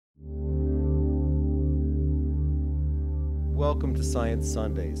welcome to Science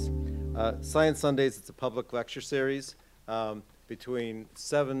Sundays. Science Sundays, it's a public lecture series between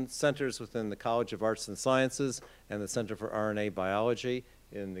 7 centers within the College of Arts and Sciences and the Center for RNA Biology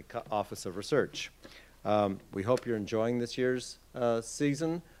in the Office of Research. We hope you're enjoying this year's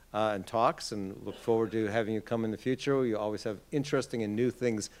season and talks, and look forward to having you come in the future. We always have interesting and new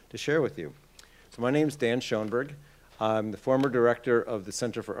things to share with you. So my name is Dan Schoenberg. I'm the former director of the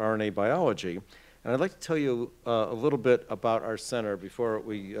Center for RNA Biology, and I'd like to tell you a little bit about our center before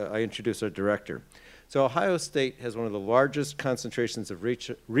I introduce our director. So Ohio State has one of the largest concentrations of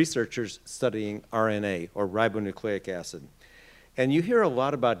researchers studying RNA, or ribonucleic acid. And you hear a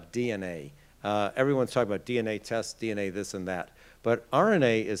lot about DNA. Everyone's talking about DNA tests, DNA this and that. But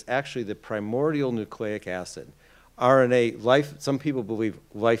RNA is actually the primordial nucleic acid. RNA, some people believe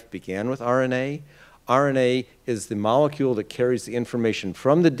life began with RNA. RNA is the molecule that carries the information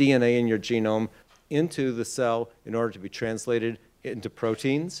from the DNA in your genome into the cell in order to be translated into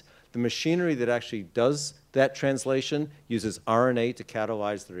proteins. The machinery that actually does that translation uses RNA to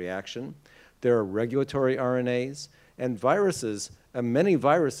catalyze the reaction. There are regulatory RNAs, and viruses, many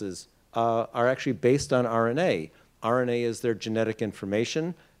viruses are actually based on RNA. RNA is their genetic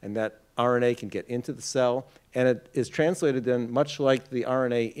information, and that RNA can get into the cell, and it is translated then, much like the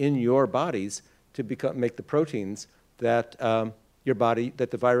RNA in your bodies, to make the proteins that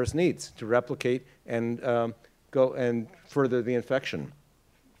that the virus needs to replicate and go and further the infection.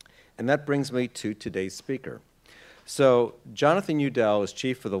 And that brings me to today's speaker. So Jonathan Udell is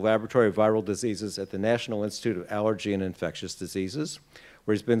chief of the Laboratory of Viral Diseases at the National Institute of Allergy and Infectious Diseases,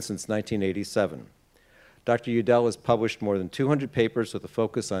 where he's been since 1987. Dr. Udell has published more than 200 papers with a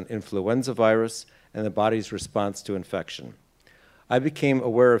focus on influenza virus and the body's response to infection. I became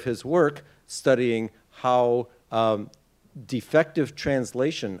aware of his work studying how defective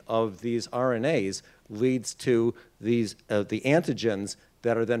translation of these RNAs leads to these, the antigens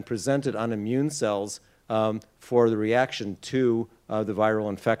that are then presented on immune cells for the reaction to the viral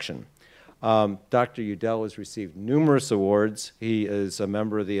infection. Dr. Udell has received numerous awards. He is a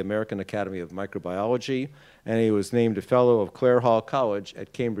member of the American Academy of Microbiology, and he was named a fellow of Clare Hall College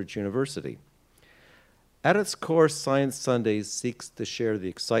at Cambridge University. At its core, Science Sundays seeks to share the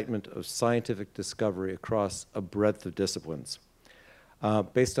excitement of scientific discovery across a breadth of disciplines.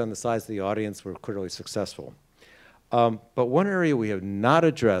 Based on the size of the audience, we're clearly successful. But one area we have not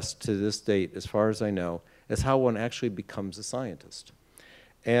addressed to this date, as far as I know, is how one actually becomes a scientist.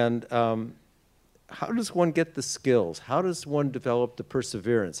 And how does one get the skills? How does one develop the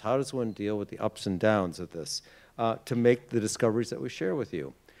perseverance? How does one deal with the ups and downs of this to make the discoveries that we share with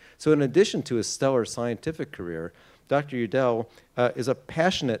you? So in addition to his stellar scientific career, Dr. Udell is a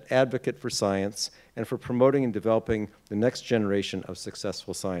passionate advocate for science and for promoting and developing the next generation of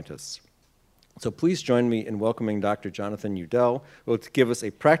successful scientists. So please join me in welcoming Dr. Jonathan Udell, who will give us a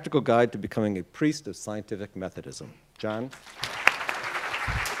practical guide to becoming a priest of scientific Methodism. John?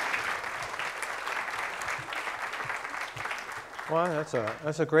 Well,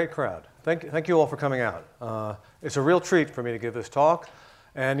 that's a great crowd. Thank you all for coming out. It's a real treat for me to give this talk,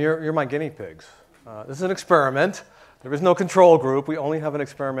 and you're my guinea pigs. This is an experiment. There is no control group. We only have an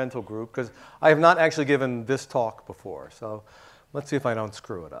experimental group because I have not actually given this talk before. So let's see if I don't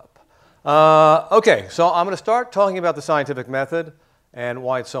screw it up. Okay, so I'm going to start talking about the scientific method and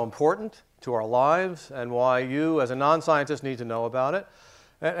why it's so important to our lives and why you, as a non-scientist, need to know about it.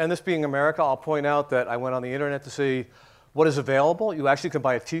 And this being America, I'll point out that I went on the internet to see what is available. You actually can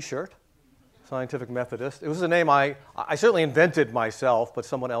buy a T-shirt, Scientific Methodist. It was a name I certainly invented myself, but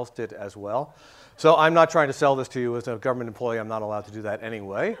someone else did as well. So I'm not trying to sell this to you as a government employee. I'm not allowed to do that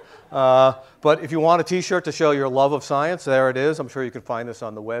anyway. But if you want a T-shirt to show your love of science, there it is. I'm sure you can find this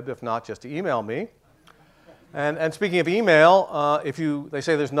on the web. If not, just email me. And speaking of email, they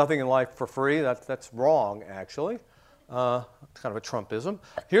say there's nothing in life for free. That's wrong, actually. It's kind of a Trumpism.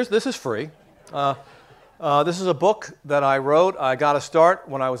 This is free. This is a book that I wrote. I got a start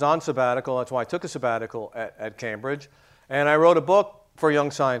when I was on sabbatical. That's why I took a sabbatical at Cambridge. And I wrote a book for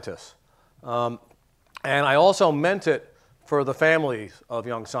young scientists. And I also meant it for the families of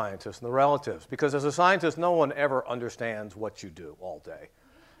young scientists and the relatives. Because as a scientist, no one ever understands what you do all day.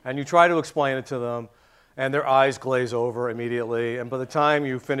 And you try to explain it to them, and their eyes glaze over immediately. And by the time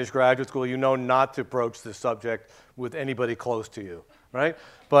you finish graduate school, you know not to broach this subject with anybody close to you, right?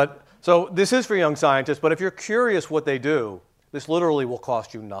 So this is for young scientists, but if you're curious what they do, this literally will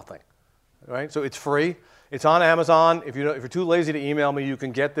cost you nothing, right? So it's free. It's on Amazon. If you're too lazy to email me, you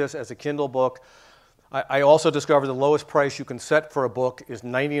can get this as a Kindle book. I also discovered the lowest price you can set for a book is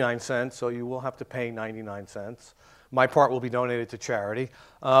 99 cents, so you will have to pay 99 cents. My part will be donated to charity.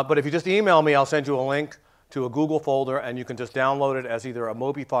 But if you just email me, I'll send you a link to a Google folder, and you can just download it as either a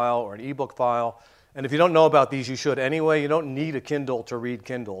Mobi file or an ebook file. And if you don't know about these, you should anyway. You don't need a Kindle to read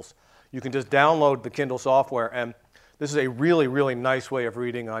Kindles. You can just download the Kindle software, and this is a really, really nice way of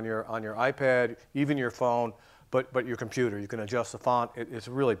reading on your iPad, even your phone, but your computer. You can adjust the font. It's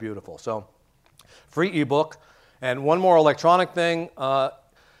really beautiful. So, free ebook. And one more electronic thing,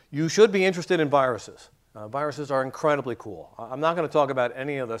 you should be interested in viruses. Viruses are incredibly cool. I'm not going to talk about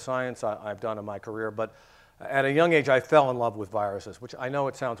any of the science I've done in my career, but at a young age I fell in love with viruses, which I know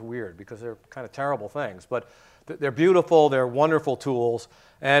it sounds weird because they're kind of terrible things, but they're beautiful, they're wonderful tools,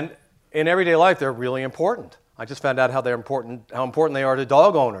 and in everyday life they're really important. I just found out how important they are to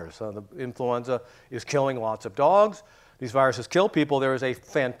dog owners. The influenza is killing lots of dogs. These viruses kill people. There is a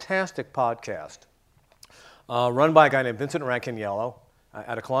fantastic podcast run by a guy named Vincent Rancaniello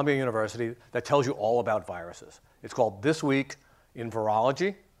at a Columbia University that tells you all about viruses. It's called This Week in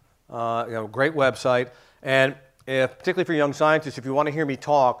Virology. Great website. And particularly for young scientists, if you want to hear me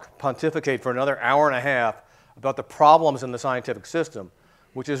pontificate for another hour and a half about the problems in the scientific system,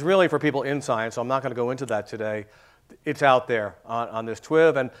 which is really for people in science, so I'm not going to go into that today. It's out there on this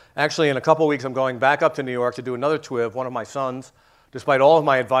TWIV. And actually, in a couple weeks, I'm going back up to New York to do another TWIV. One of my sons, despite all of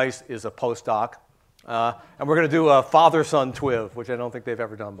my advice, is a postdoc. And we're going to do a father-son TWIV, which I don't think they've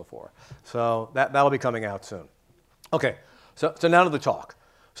ever done before. So that'll be coming out soon. Okay, so now to the talk.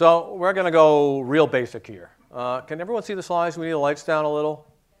 So we're going to go real basic here. Can everyone see the slides? We need the lights down a little.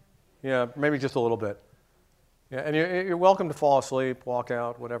 Yeah, maybe just a little bit. Yeah, and you're welcome to fall asleep, walk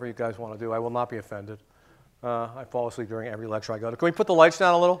out, whatever you guys want to do. I will not be offended. I fall asleep during every lecture I go to. Can we put the lights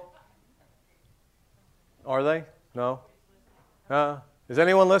down a little? Are they? No? Is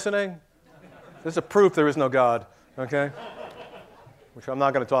anyone listening? This is a proof there is no God, okay? Which I'm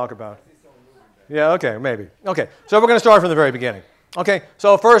not going to talk about. Yeah, okay, maybe. Okay, so we're going to start from the very beginning. Okay,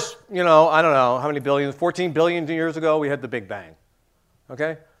 so first, I don't know, how many billions, 14 billion years ago, we had the Big Bang,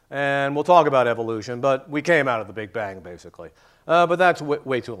 okay? And we'll talk about evolution, but we came out of the Big Bang, basically. But that's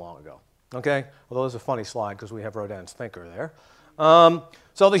way too long ago, okay? Although it's a funny slide because we have Rodin's thinker there.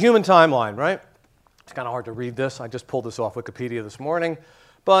 So the human timeline, right? It's kind of hard to read this. I just pulled this off Wikipedia this morning.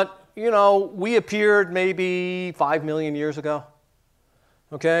 But, we appeared maybe 5 million years ago,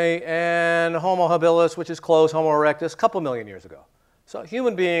 okay? And Homo habilis, which is close, Homo erectus, a couple million years ago. So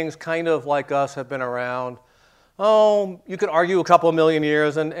human beings, kind of like us, have been around. You could argue a couple of million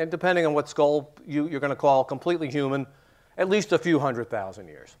years, and depending on what skull you're going to call completely human, at least a few 100,000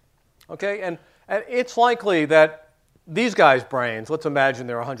 years. Okay, and it's likely that these guys' brains, let's imagine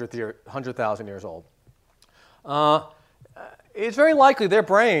they're 100,000 years old. It's very likely their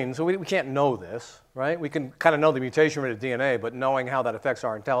brains, we can't know this, right? We can kind of know the mutation rate of DNA, but knowing how that affects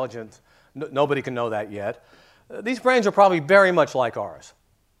our intelligence, nobody can know that yet. These brains are probably very much like ours.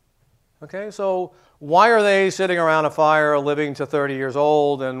 Okay, so why are they sitting around a fire living to 30 years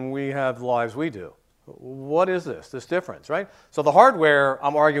old and we have the lives we do? What is this difference, right? So the hardware,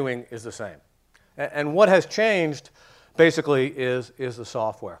 I'm arguing, is the same. And what has changed, basically, is the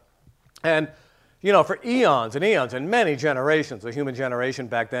software. And, for eons and eons and many generations, the human generation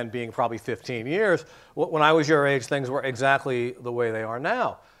back then being probably 15 years, when I was your age, things were exactly the way they are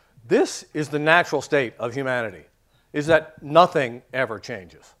now. This is the natural state of humanity, is that nothing ever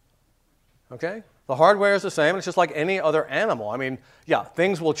changes. Okay? The hardware is the same. It's just like any other animal. I mean, yeah,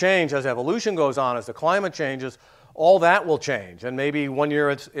 things will change as evolution goes on, as the climate changes. All that will change. And maybe one year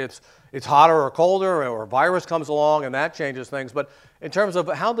it's hotter or colder, or a virus comes along and that changes things. But in terms of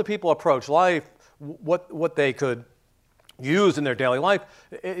how the people approach life, what they could use in their daily life,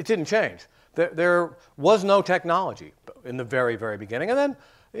 it didn't change. There was no technology in the very, very beginning. And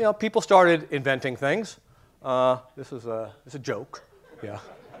then, people started inventing things. This is a joke. Yeah,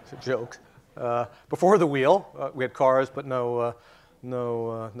 it's a joke. Before the wheel, we had cars, but no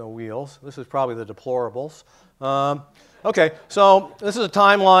wheels. This is probably the deplorables. Okay, so this is a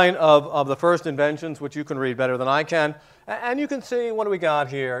timeline of the first inventions, which you can read better than I can. And you can see, what do we got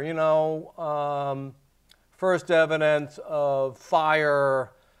here? First evidence of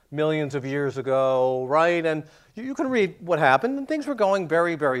fire millions of years ago, right? And you can read what happened, and things were going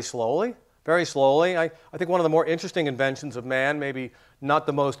very, very slowly. Very slowly. I think one of the more interesting inventions of man, maybe not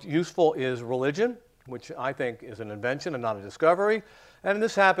the most useful, is religion, which I think is an invention and not a discovery. And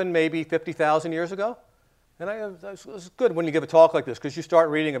this happened maybe 50,000 years ago. And it's good when you give a talk like this, because you start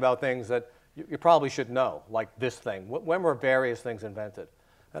reading about things that you probably should know, like this thing. When were various things invented?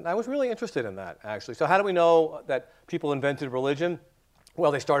 And I was really interested in that, actually. So how do we know that people invented religion?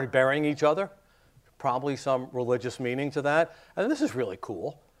 Well, they started burying each other. Probably some religious meaning to that. And this is really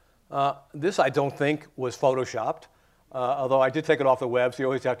cool. This, I don't think, was photoshopped. although I did take it off the web, so you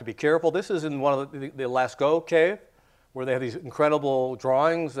always have to be careful. This is in one of the Lascaux cave, where they have these incredible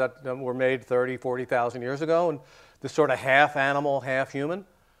drawings that were made 30, 40,000 years ago, and this sort of half animal, half human,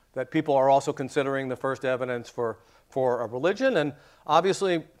 that people are also considering the first evidence for a religion. And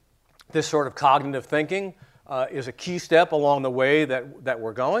obviously, this sort of cognitive thinking is a key step along the way that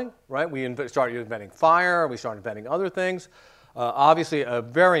we're going, right? We started inventing fire, we started inventing other things. Obviously, a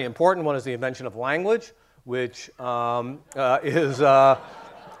very important one is the invention of language, which is, yeah.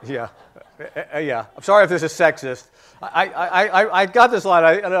 I'm sorry if this is sexist. I got this line,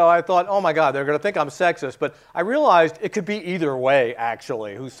 I thought, oh my God, they're going to think I'm sexist, but I realized it could be either way,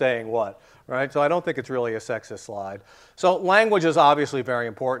 actually, who's saying what, right? So I don't think it's really a sexist slide. So language is obviously very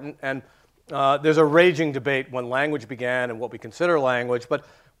important, and there's a raging debate when language began and what we consider language, but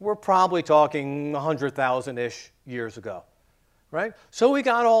we're probably talking 100,000-ish years ago, right? So we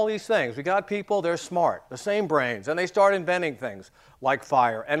got all these things. We got people, they're smart, the same brains, and they start inventing things like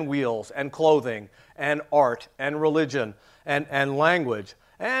fire and wheels and clothing and art and religion and language.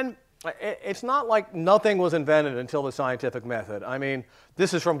 And it's not like nothing was invented until the scientific method. I mean,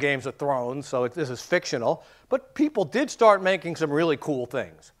 this is from Games of Thrones, so this is fictional, but people did start making some really cool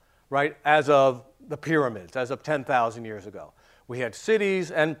things, right, as of the pyramids, as of 10,000 years ago. We had cities,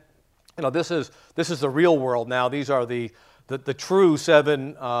 and this is the real world now. These are the true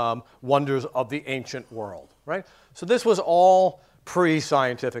seven wonders of the ancient world, right? So this was all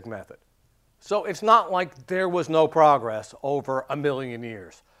pre-scientific method. So it's not like there was no progress over 1 million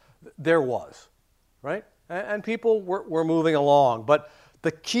years. There was, right? And people were moving along. But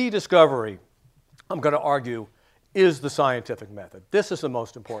the key discovery, I'm going to argue, is the scientific method. This is the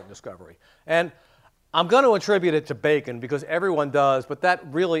most important discovery. And I'm going to attribute it to Bacon because everyone does, but that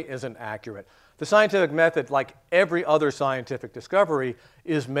really isn't accurate. The scientific method, like every other scientific discovery,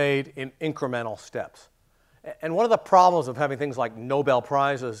 is made in incremental steps. And one of the problems of having things like Nobel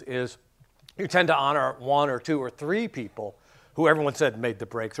Prizes is you tend to honor 1 or 2 or 3 people who everyone said made the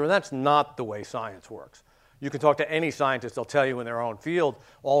breakthrough, and that's not the way science works. You can talk to any scientist, they'll tell you in their own field,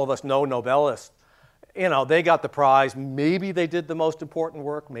 all of us know Nobelists, they got the prize. Maybe they did the most important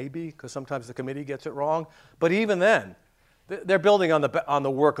work, maybe, because sometimes the committee gets it wrong. But even then, they're building on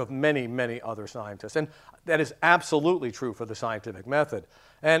the work of many, many other scientists. And that is absolutely true for the scientific method.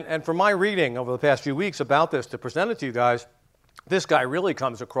 And from my reading over the past few weeks about this to present it to you guys, this guy really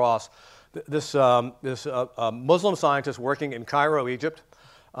comes across, this Muslim scientist working in Cairo, Egypt,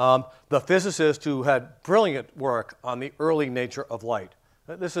 the physicist who had brilliant work on the early nature of light.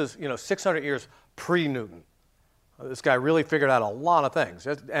 This is 600 years pre-Newton. This guy really figured out a lot of things,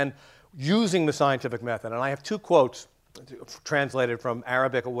 and using the scientific method. And I have 2 quotes translated from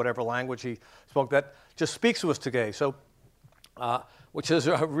Arabic or whatever language he spoke that just speaks to us today. So, which is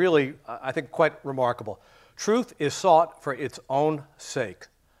really, I think, quite remarkable. Truth is sought for its own sake,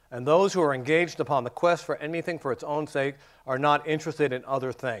 and those who are engaged upon the quest for anything for its own sake are not interested in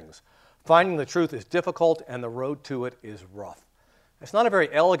other things. Finding the truth is difficult, and the road to it is rough. It's not a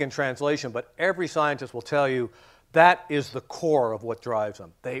very elegant translation, but every scientist will tell you that is the core of what drives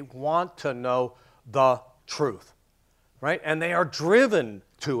them. They want to know the truth, right? And they are driven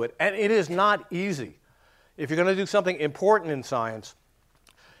to it, and it is not easy. If you're going to do something important in science,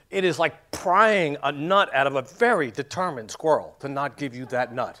 it is like prying a nut out of a very determined squirrel to not give you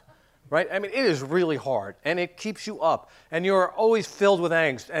that nut, right? I mean, it is really hard, and it keeps you up, and you're always filled with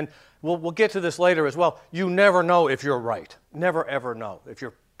angst. And we'll get to this later as well. You never know if you're right. Never, ever know if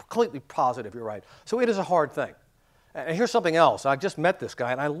you're completely positive you're right. So it is a hard thing. And here's something else. I just met this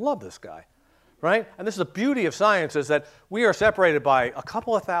guy, and I love this guy, right? And this is the beauty of science, is that we are separated by a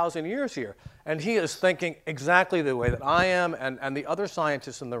couple of thousand years here. And he is thinking exactly the way that I am and the other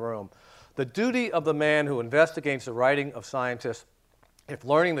scientists in the room. The duty of the man who investigates the writing of scientists, if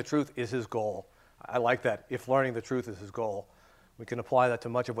learning the truth is his goal. I like that, if learning the truth is his goal. We can apply that to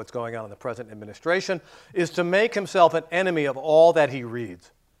much of what's going on in the present administration, is to make himself an enemy of all that he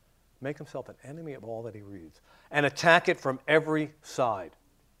reads. Make himself an enemy of all that he reads, and attack it from every side.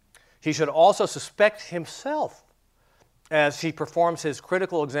 He should also suspect himself as he performs his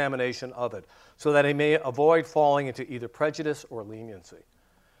critical examination of it, so that he may avoid falling into either prejudice or leniency.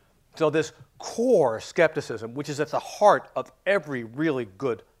 So this core skepticism, which is at the heart of every really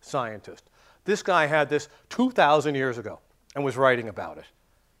good scientist, this guy had this 2,000 years ago and was writing about it,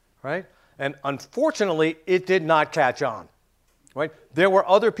 right? And unfortunately, it did not catch on, right? There were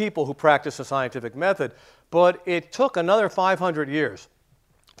other people who practiced the scientific method, but it took another 500 years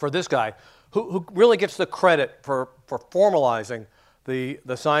for this guy, who really gets the credit for formalizing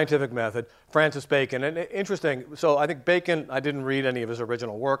the scientific method, Francis Bacon. And interesting, so I think Bacon, I didn't read any of his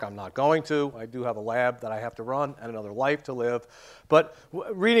original work. I'm not going to. I do have a lab that I have to run and another life to live. But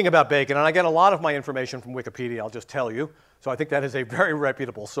reading about Bacon, and I get a lot of my information from Wikipedia, I'll just tell you. So I think that is a very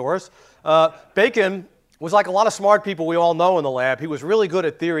reputable source. Bacon was like a lot of smart people we all know in the lab. He was really good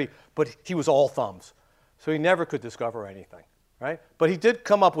at theory, but he was all thumbs. So he never could discover anything. Right? But he did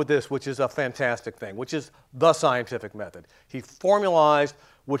come up with this, which is a fantastic thing, which is the scientific method. He formalized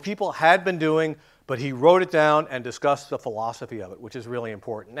what people had been doing, but he wrote it down and discussed the philosophy of it, which is really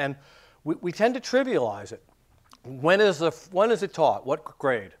important. And we tend to trivialize it. When is it taught? What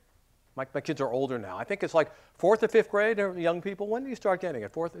grade? My kids are older now. I think it's like 4th or 5th grade, young people. When do you start getting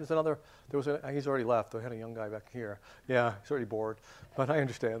it? 4th is another, he's already left. I had a young guy back here. Yeah, he's already bored, but I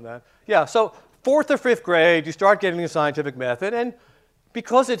understand that. Yeah, so 4th or 5th grade, you start getting the scientific method, and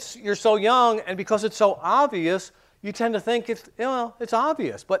because you're so young and because it's so obvious, you tend to think it's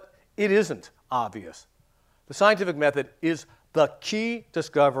obvious, but it isn't obvious. The scientific method is the key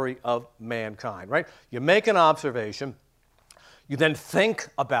discovery of mankind, right? You make an observation, you then think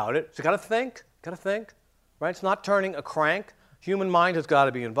about it. So you got to think, right? It's not turning a crank. Human mind has got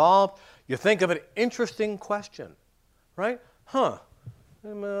to be involved. You think of an interesting question, right?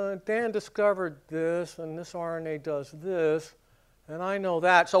 Dan discovered this, and this RNA does this, and I know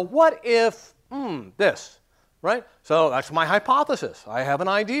that. So what if this, right? So that's my hypothesis. I have an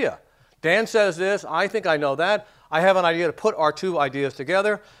idea. Dan says this. I think I know that. I have an idea to put our two ideas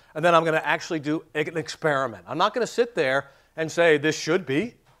together, and then I'm going to actually do an experiment. I'm not going to sit there and say this should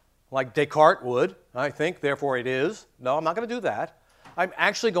be, like Descartes would. I think, therefore it is. No, I'm not going to do that. I'm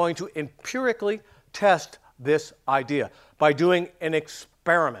actually going to empirically test this idea by doing an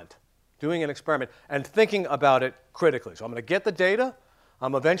experiment and thinking about it critically. So I'm going to get the data.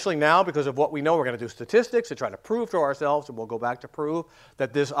 I'm eventually now, because of what we know, we're going to do statistics to try to prove to ourselves, and we'll go back to prove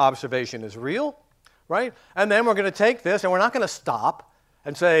that this observation is real, right? And then we're going to take this, and we're not going to stop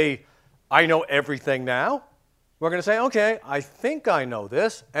and say, I know everything now. We're going to say, okay, I think I know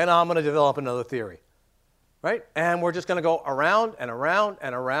this, and I'm going to develop another theory, right? And we're just going to go around and around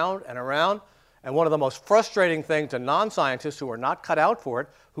and around and around. And one of the most frustrating things to non-scientists who are not cut out for it,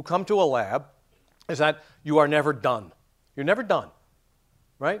 who come to a lab, is that you are never done. You're never done,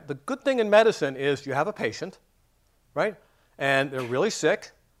 right? The good thing in medicine is you have a patient, right? And they're really sick,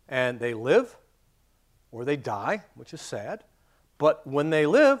 and they live or they die, which is sad. But when they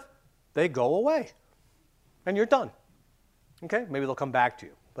live, they go away. And you're done. Okay? Maybe they'll come back to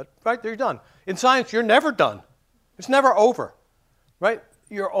you. But right, you're done. In science, you're never done. It's never over. Right?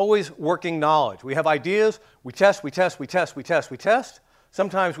 You're always working knowledge. We have ideas, we test.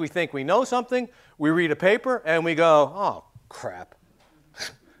 Sometimes we think we know something, we read a paper, and we go, oh, crap.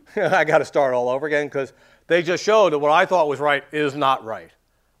 I got to start all over again because they just showed that what I thought was right is not right.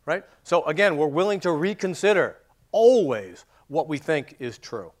 Right? So again, we're willing to reconsider always what we think is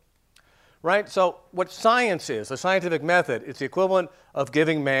true. Right? So what science is, the scientific method, it's the equivalent of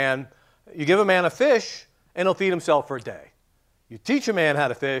giving man, you give a man a fish, and he'll feed himself for a day. You teach a man how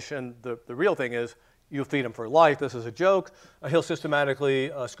to fish, and the real thing is you'll feed him for life. This is a joke. He'll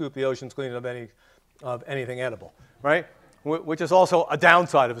systematically scoop the oceans clean of anything edible, right? Which is also a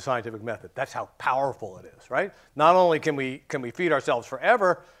downside of the scientific method. That's how powerful it is, right? Not only can we feed ourselves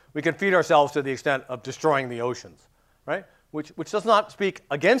forever, we can feed ourselves to the extent of destroying the oceans, right? Which does not speak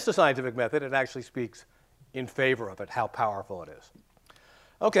against the scientific method. It actually speaks in favor of it, how powerful it is.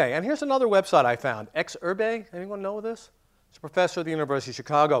 Okay, and here's another website I found, Exurbe. Anyone know this? It's a professor at the University of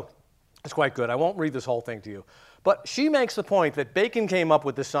Chicago. It's quite good. I won't read this whole thing to you. But she makes the point that Bacon came up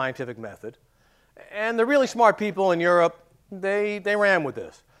with this scientific method, and the really smart people in Europe, they ran with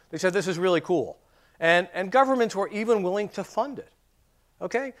this. They said this is really cool. And governments were even willing to fund it.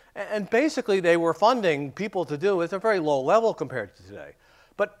 Okay? And basically they were funding people to do it at a very low level compared to today.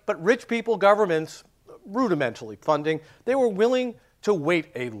 But rich people, governments, rudimentally funding, they were willing to wait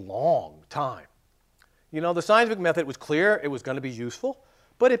a long time. You know, the scientific method was clear, it was going to be useful,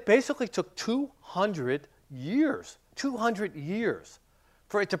 but it basically took 200 years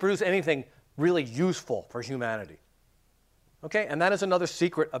for it to produce anything really useful for humanity. Okay? And that is another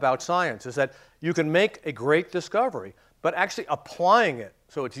secret about science, is that you can make a great discovery, but actually applying it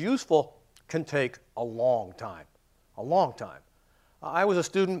so it's useful can take a long time. A long time. I was a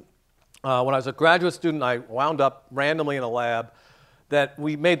student, when I was a graduate student, I wound up randomly in a lab that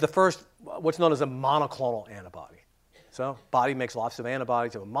we made the first, what's known as a monoclonal antibody. So, body makes lots of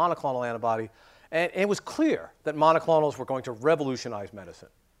antibodies, a monoclonal antibody, and it was clear that monoclonals were going to revolutionize medicine.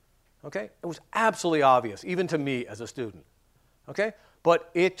 Okay? It was absolutely obvious, even to me as a student. Okay? But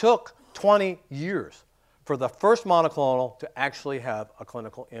it took 20 years for the first monoclonal to actually have a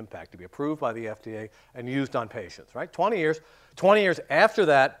clinical impact, to be approved by the FDA and used on patients, right? 20 years. 20 years after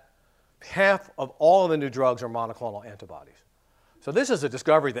that, half of all of the new drugs are monoclonal antibodies. So this is a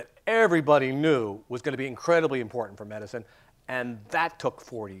discovery that everybody knew was going to be incredibly important for medicine, and that took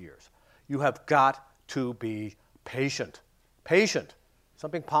 40 years. You have got to be patient. Patient.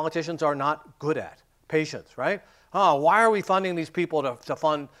 Something politicians are not good at. Patience, right? Oh, why are we funding these people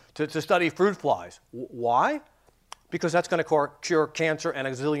to study fruit flies? Why? Because that's going to cure cancer and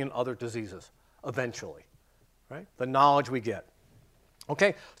a zillion other diseases eventually, right? The knowledge we get.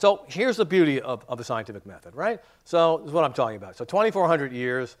 Okay, so here's the beauty of the scientific method, right? So this is what I'm talking about. So 2,400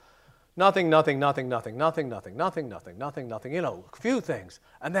 years, nothing, nothing, nothing, nothing, nothing, nothing, nothing, nothing, nothing, nothing, you know, a few things,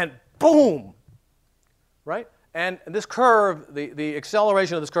 and then boom, right? And this curve, the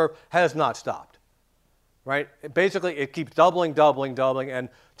acceleration of this curve has not stopped, right? Basically, it keeps doubling, doubling, doubling, and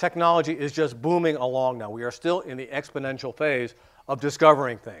technology is just booming along now. We are still in the exponential phase of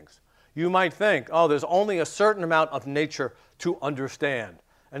discovering things. You might think, oh, there's only a certain amount of nature to understand,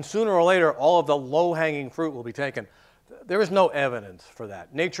 and sooner or later, all of the low-hanging fruit will be taken. There is no evidence for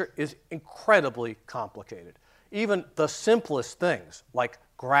that. Nature is incredibly complicated. Even the simplest things, like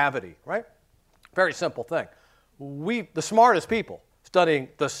gravity, right? Very simple thing. The smartest people studying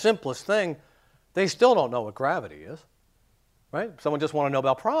the simplest thing, they still don't know what gravity is, right? Someone just won a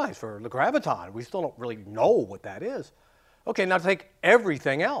Nobel Prize for the graviton. We still don't really know what that is. Okay, now take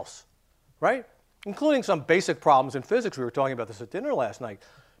everything else, right? Including some basic problems in physics. We were talking about this at dinner last night.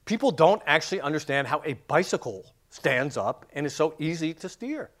 People don't actually understand how a bicycle stands up and is so easy to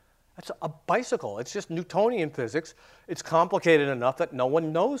steer. That's a bicycle. It's just Newtonian physics. It's complicated enough that no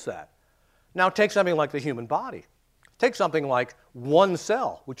one knows that. Now take something like the human body. Take something like one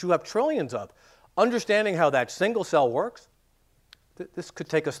cell, which you have trillions of. Understanding how that single cell works, this could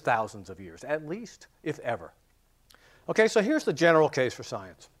take us thousands of years, at least, if ever. Okay, so here's the general case for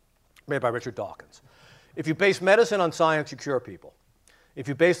science, made by Richard Dawkins. If you base medicine on science, you cure people. If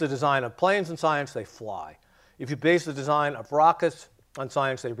you base the design of planes on science, they fly. If you base the design of rockets on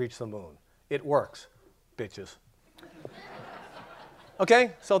science, they reach the moon. It works, bitches.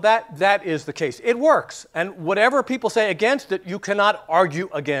 Okay, so that is the case. It works, and whatever people say against it, you cannot argue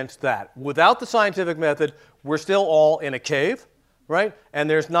against that. Without the scientific method, we're still all in a cave, right? And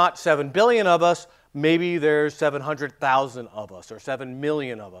there's not 7 billion of us. Maybe there's 700,000 of us or 7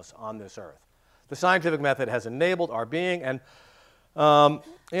 million of us on this earth. The scientific method has enabled our being, and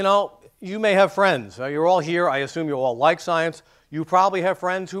you know, you may have friends. You're all here. I assume you all like science. You probably have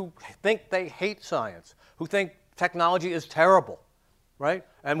friends who think they hate science, who think technology is terrible, right?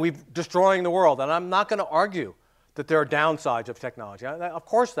 And we're destroying the world. And I'm not going to argue that there are downsides of technology. Of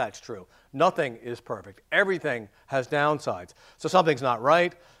course that's true. Nothing is perfect. Everything has downsides. So something's not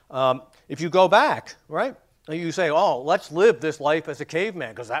right. If you go back, right, you say, oh, let's live this life as a caveman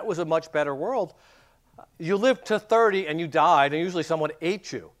because that was a much better world. You lived to 30 and you died, and usually someone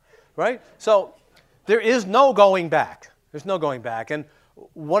ate you, right? So there is no going back. There's no going back. And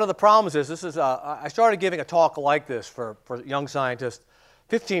one of the problems is, I started giving a talk like this for young scientists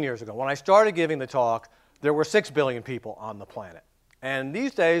 15 years ago. When I started giving the talk, there were 6 billion people on the planet. And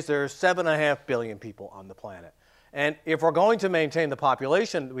these days, there's 7.5 billion people on the planet. And if we're going to maintain the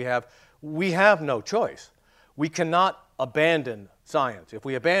population we have no choice. We cannot abandon science. If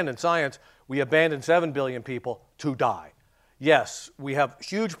we abandon science, we abandon 7 billion people to die. Yes, we have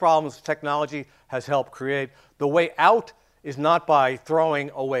huge problems technology has helped create. The way out is not by throwing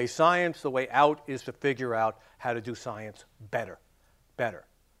away science. The way out is to figure out how to do science better.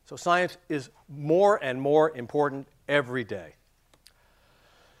 So science is more and more important every day.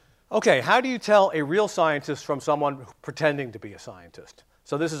 Okay, how do you tell a real scientist from someone pretending to be a scientist?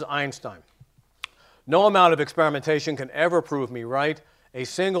 So this is Einstein. No amount of experimentation can ever prove me right. A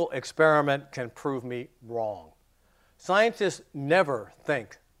single experiment can prove me wrong. Scientists never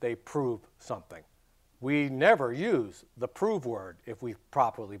think they prove something. We never use the prove word if we've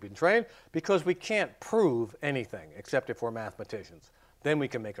properly been trained because we can't prove anything except if we're mathematicians. Then we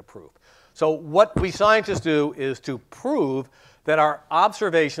can make a proof. So what we scientists do is to prove that our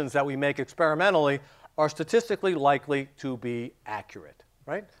observations that we make experimentally are statistically likely to be accurate,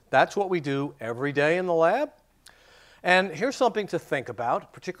 right? That's what we do every day in the lab. And here's something to think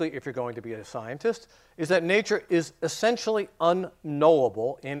about, particularly if you're going to be a scientist, is that nature is essentially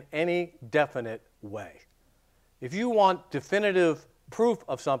unknowable in any definite way. If you want definitive proof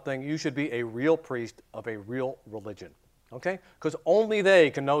of something, you should be a real priest of a real religion, okay? Because only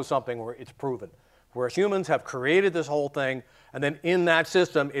they can know something where it's proven, where humans have created this whole thing, and then in that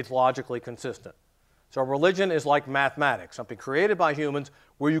system, it's logically consistent. So religion is like mathematics, something created by humans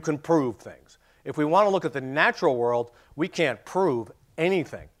where you can prove things. If we want to look at the natural world, we can't prove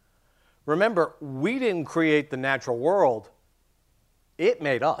anything. Remember, we didn't create the natural world. It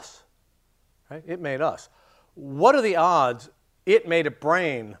made us. Right? It made us. What are the odds it made a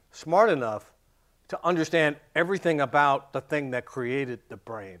brain smart enough to understand everything about the thing that created the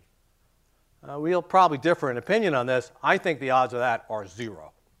brain? We'll probably differ in opinion on this. I think the odds of that are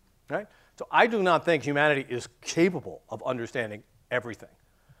 0. Right? So I do not think humanity is capable of understanding everything,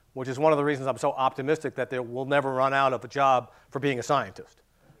 which is one of the reasons I'm so optimistic that there will never run out of a job for being a scientist.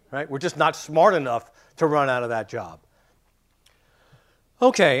 Right? We're just not smart enough to run out of that job.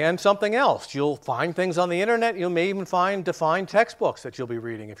 Okay, and something else. You'll find things on the internet. You may even find defined textbooks that you'll be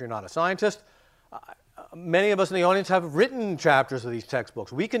reading if you're not a scientist. Many of us in the audience have written chapters of these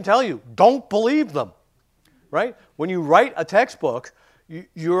textbooks. We can tell you, don't believe them. Right? When you write a textbook,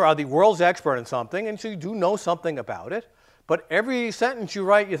 you are the world's expert in something, and so you do know something about it. But every sentence you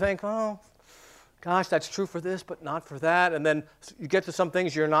write, you think, oh, gosh, that's true for this, but not for that. And then you get to some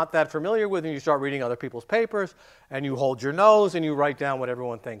things you're not that familiar with, and you start reading other people's papers, and you hold your nose, and you write down what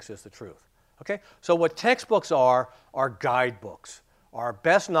everyone thinks is the truth. Okay? So what textbooks are guidebooks, our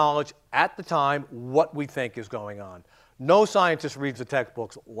best knowledge at the time, what we think is going on. No scientist reads the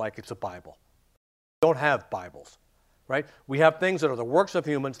textbooks like it's a Bible. We don't have Bibles. Right? We have things that are the works of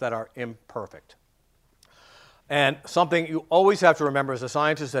humans that are imperfect. And something you always have to remember as a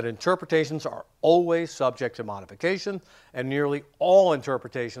scientist is that interpretations are always subject to modification, and nearly all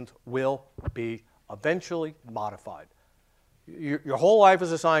interpretations will be eventually modified. Your whole life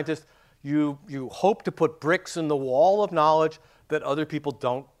as a scientist, you hope to put bricks in the wall of knowledge that other people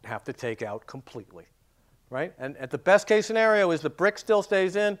don't have to take out completely. Right? And at the best case scenario is the brick still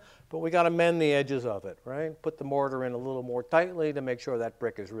stays in, but we got to mend the edges of it, right? Put the mortar in a little more tightly to make sure that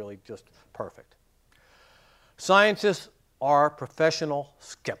brick is really just perfect. Scientists are professional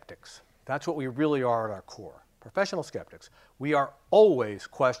skeptics. That's what we really are at our core, professional skeptics. We are always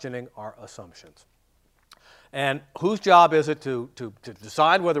questioning our assumptions. And whose job is it to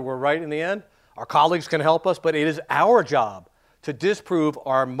decide whether we're right in the end? Our colleagues can help us, but it is our job to disprove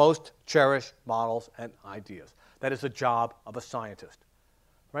our most cherished models and ideas. That is the job of a scientist.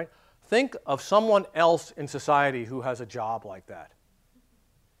 Right? Think of someone else in society who has a job like that.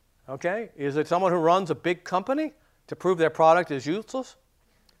 Okay? Is it someone who runs a big company to prove their product is useless?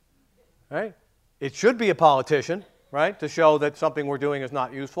 Right? It should be a politician, right, to show that something we're doing is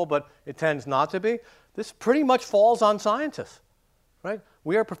not useful, but it tends not to be. This pretty much falls on scientists. Right?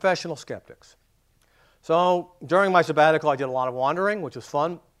 We are professional skeptics. So during my sabbatical, I did a lot of wandering, which was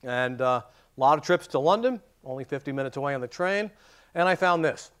fun, and a lot of trips to London, only 50 minutes away on the train, and I found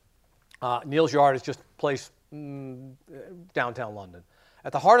this. Neal's Yard is just a place downtown London.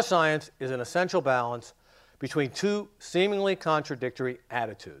 At the heart of science is an essential balance between two seemingly contradictory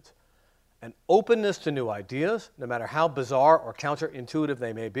attitudes: an openness to new ideas, no matter how bizarre or counterintuitive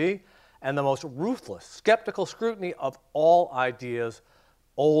they may be, and the most ruthless, skeptical scrutiny of all ideas,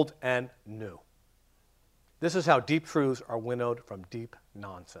 old and new. This is how deep truths are winnowed from deep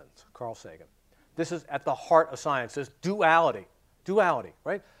nonsense. Carl Sagan. This is at the heart of science, this duality,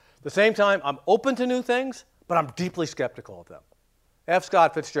 right? At the same time, I'm open to new things, but I'm deeply skeptical of them. F.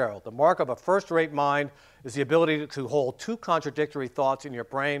 Scott Fitzgerald, the mark of a first-rate mind is the ability to hold two contradictory thoughts in your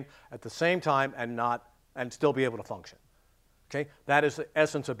brain at the same time and still be able to function. Okay? That is the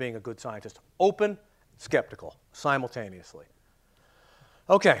essence of being a good scientist. Open, skeptical, simultaneously.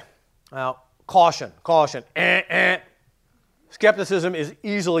 Okay, now, caution. Skepticism is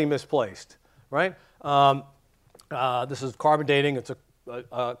easily misplaced, right? This is carbon dating. It's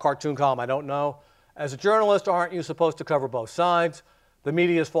a cartoon column. I don't know. As a journalist, aren't you supposed to cover both sides? The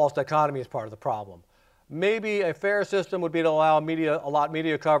media's false dichotomy is part of the problem. Maybe a fair system would be to allow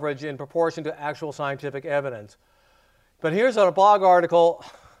media coverage in proportion to actual scientific evidence. But here's a blog article,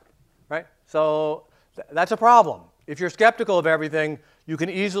 right? So that's a problem. If you're skeptical of everything, you can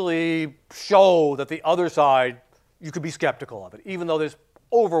easily show that the other side, you could be skeptical of it, even though there's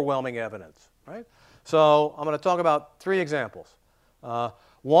overwhelming evidence, right? So I'm going to talk about 3 examples.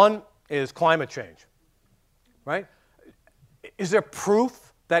 One is climate change, right? Is there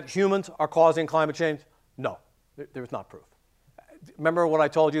proof that humans are causing climate change? No, there's not proof. Remember what I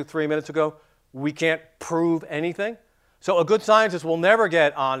told you 3 minutes ago? We can't prove anything. So a good scientist will never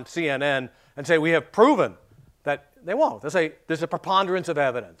get on CNN and say, we have proven that. They won't. They'll say, there's a preponderance of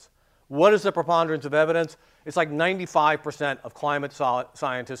evidence. What is the preponderance of evidence? It's like 95% of climate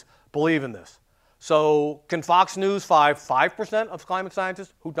scientists believe in this. So can Fox News 5% of climate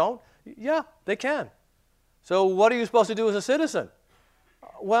scientists who don't? Yeah, they can. So what are you supposed to do as a citizen?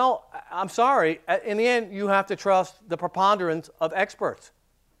 Well, I'm sorry. In the end, you have to trust the preponderance of experts.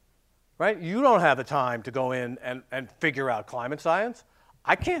 right? You don't have the time to go in and figure out climate science.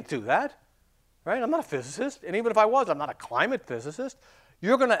 I can't do that, right? I'm not a physicist, and even if I was, I'm not a climate physicist.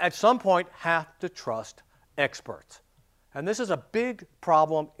 You're going to, at some point, have to trust experts. And this is a big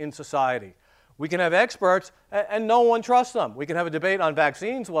problem in society. We can have experts, and no one trusts them. We can have a debate on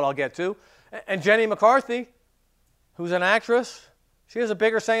vaccines, what I'll get to, and Jenny McCarthy, who's an actress, she has a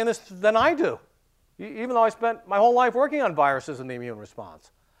bigger say in this than I do, even though I spent my whole life working on viruses and the immune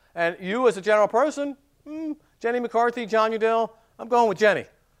response. And you, as a general person, Jenny McCarthy, John Udall, I'm going with Jenny.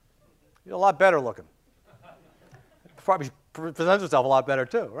 You're a lot better looking. Probably presents herself a lot better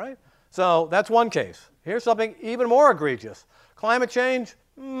too, right? So that's one case. Here's something even more egregious. Climate change,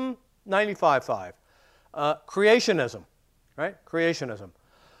 95.5. Creationism, right? Creationism.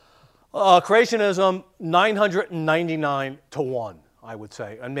 Creationism, 999 to 1, I would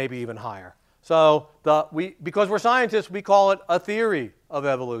say, and maybe even higher. So because we're scientists, we call it a theory of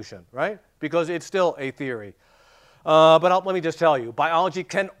evolution, right? Because it's still a theory. But let me just tell you, biology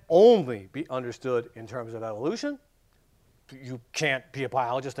can only be understood in terms of evolution. You can't be a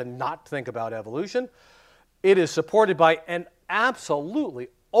biologist and not think about evolution. It is supported by an absolutely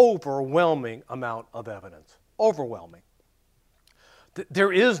overwhelming amount of evidence. Overwhelming.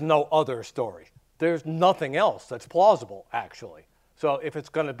 There is no other story. There's nothing else that's plausible, actually. So if it's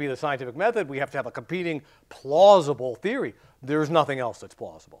going to be the scientific method, we have to have a competing plausible theory. There's nothing else that's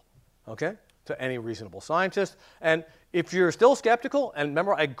plausible, okay, to any reasonable scientist. And if you're still skeptical, and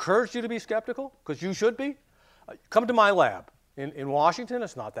remember, I encourage you to be skeptical, because you should be, come to my lab in Washington.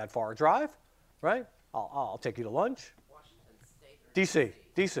 It's not that far a drive, right? I'll take you to lunch. Washington State or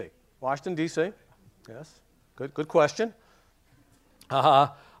D.C. Washington, D.C. Yes, good question.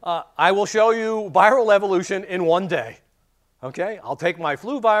 I will show you viral evolution in one day. Okay, I'll take my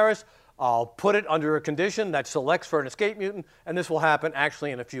flu virus, I'll put it under a condition that selects for an escape mutant, and this will happen actually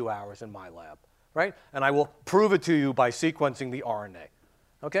in a few hours in my lab, right? And I will prove it to you by sequencing the RNA.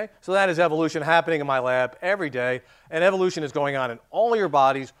 Okay, so that is evolution happening in my lab every day, and evolution is going on in all your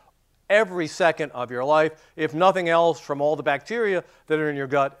bodies every second of your life, if nothing else, from all the bacteria that are in your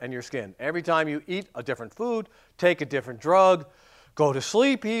gut and your skin. Every time you eat a different food, take a different drug, go to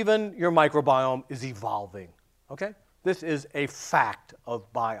sleep even, your microbiome is evolving, okay? This is a fact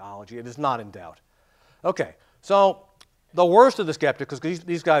of biology. It is not in doubt. Okay, so the worst of the skeptics, because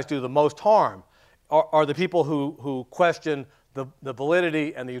these guys do the most harm, are the people who question the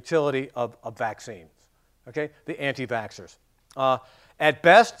validity and the utility of vaccines, okay? The anti-vaxxers. At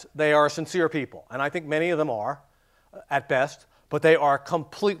best, they are sincere people, and I think many of them are, at best, but they are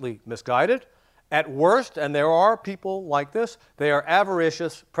completely misguided. At worst, and there are people like this, they are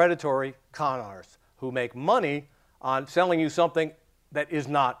avaricious, predatory con artists who make money on selling you something that is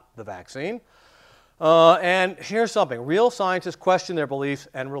not the vaccine. And here's something. Real scientists question their beliefs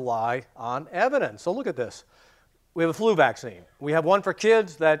and rely on evidence. So look at this. We have a flu vaccine. We have one for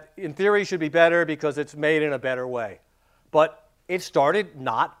kids that, in theory, should be better because it's made in a better way. But it started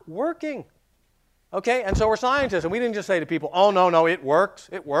not working. Okay? And so we're scientists, and we didn't just say to people, oh, no, it works.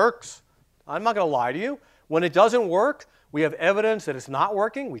 It works. I'm not going to lie to you. When it doesn't work, we have evidence that it's not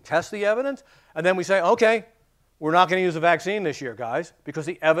working. We test the evidence, and then we say, okay, we're not going to use a vaccine this year, guys, because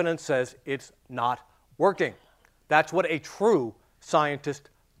the evidence says it's not working. That's what a true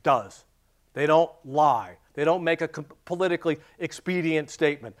scientist does. They don't lie. They don't make a politically expedient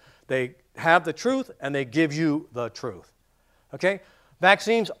statement. They have the truth, and they give you the truth. Okay?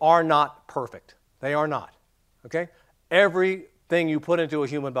 Vaccines are not perfect. They are not. Okay? Everything you put into a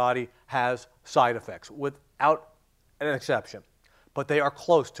human body has side effects, without an exception. But they are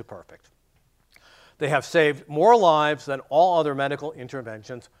close to perfect. They have saved more lives than all other medical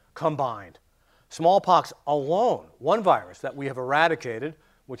interventions combined. Smallpox alone, one virus that we have eradicated,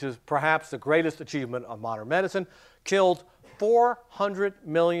 which is perhaps the greatest achievement of modern medicine, killed 400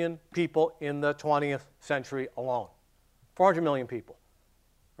 million people in the 20th century alone. 400 million people.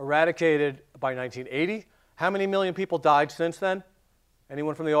 Eradicated by 1980. How many million people died since then?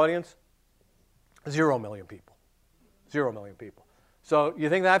 Anyone from the audience? 0 million people. 0 million people. So you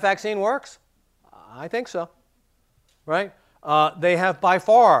think that vaccine works? I think so, right? They have by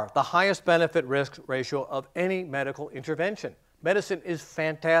far the highest benefit-risk ratio of any medical intervention. Medicine is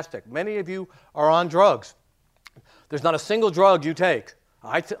fantastic. Many of you are on drugs. There's not a single drug you take.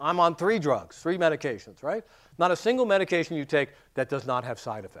 I'm on 3 drugs, 3 medications, right? Not a single medication you take that does not have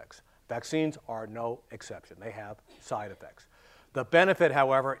side effects. Vaccines are no exception. They have side effects. The benefit,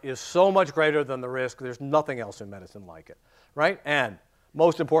 however, is so much greater than the risk. There's nothing else in medicine like it, right? And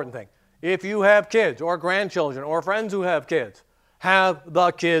most important thing, if you have kids or grandchildren or friends who have kids, have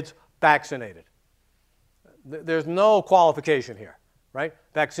the kids vaccinated. There's no qualification here. right?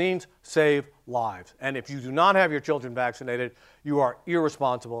 Vaccines save lives. And if you do not have your children vaccinated, you are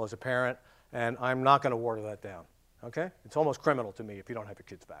irresponsible as a parent, and I'm not going to water that down, okay? It's almost criminal to me if you don't have your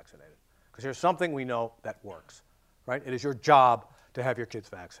kids vaccinated, because here's something we know that works, right? It is your job to have your kids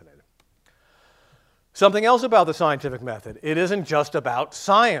vaccinated. Something else about the scientific method, it isn't just about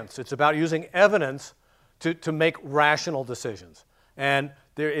science. It's about using evidence to make rational decisions. And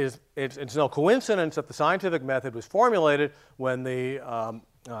it's no coincidence that the scientific method was formulated when the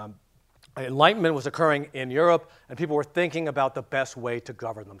Enlightenment was occurring in Europe and people were thinking about the best way to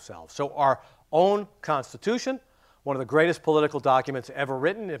govern themselves. So our own Constitution, one of the greatest political documents ever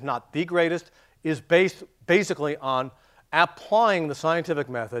written, if not the greatest, is based basically on applying the scientific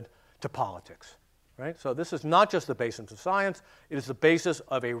method to politics. Right? So this is not just the basis of science, it is the basis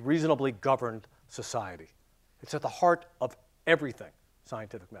of a reasonably governed society. It's at the heart of everything,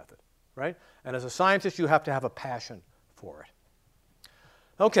 scientific method, right? And as a scientist, you have to have a passion for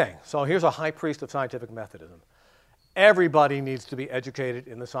it. Okay, so here's a high priest of scientific methodism. Everybody needs to be educated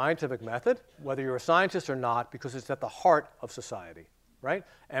in the scientific method, whether you're a scientist or not, because it's at the heart of society, right?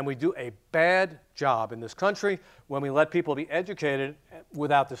 And we do a bad job in this country when we let people be educated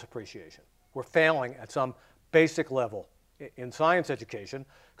without this appreciation. We're failing at some basic level in science education,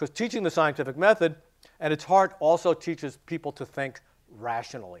 because teaching the scientific method at its heart also teaches people to think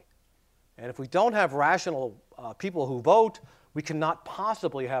rationally. And if we don't have rational people who vote, we cannot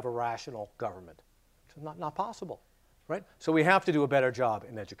possibly have a rational government. It's not possible, right? So we have to do a better job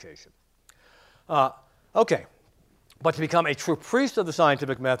in education. Okay, but to become a true priest of the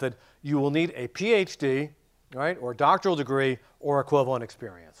scientific method, you will need a PhD, right, or a doctoral degree or equivalent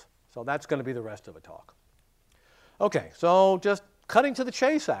experience. So that's going to be the rest of the talk. Okay, so just cutting to the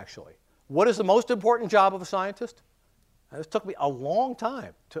chase, actually. What is the most important job of a scientist? And this took me a long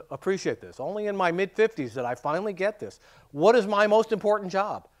time to appreciate this. Only in my mid-50s did I finally get this. What is my most important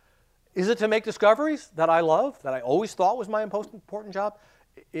job? Is it to make discoveries that I love, that I always thought was my most important job?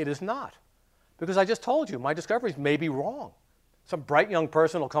 It is not. Because I just told you, my discoveries may be wrong. Some bright young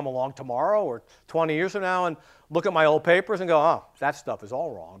person will come along tomorrow or 20 years from now and look at my old papers and go, oh, that stuff is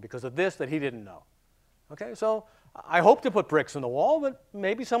all wrong because of this that he didn't know. Okay, so I hope to put bricks in the wall, but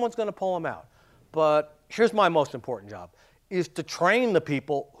maybe someone's going to pull them out. But here's my most important job, is to train the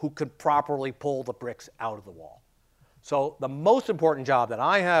people who can properly pull the bricks out of the wall. So the most important job that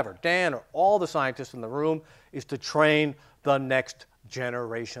I have, or Dan, or all the scientists in the room, is to train the next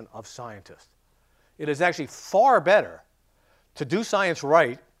generation of scientists. It is actually far better to do science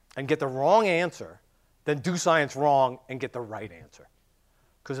right and get the wrong answer than do science wrong and get the right answer.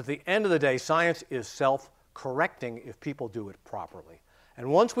 Because at the end of the day, science is self-correcting if people do it properly. And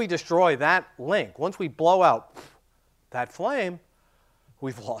once we destroy that link, once we blow out that flame,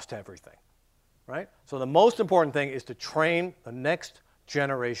 we've lost everything, right? So the most important thing is to train the next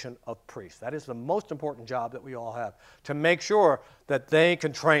generation of priests. That is the most important job that we all have, to make sure that they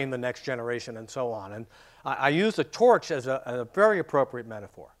can train the next generation and so on. And I use the torch as a very appropriate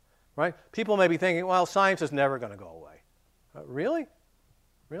metaphor, right? People may be thinking, well, science is never going to go away. Really?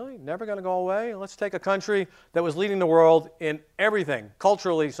 Really? Never going to go away? Let's take a country that was leading the world in everything,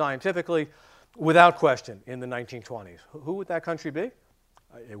 culturally, scientifically, without question, in the 1920s. Who would that country be?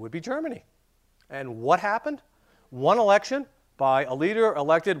 It would be Germany. And what happened? One election by a leader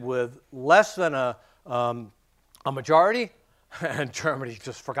elected with less than a majority, and Germany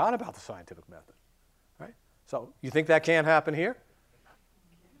just forgot about the scientific method. Right? So you think that can't happen here?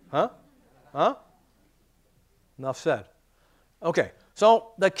 Huh? Huh? Enough said. Okay,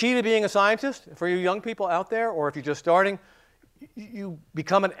 so the key to being a scientist, for you young people out there, or if you're just starting, you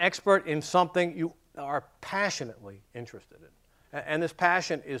become an expert in something you are passionately interested in. And this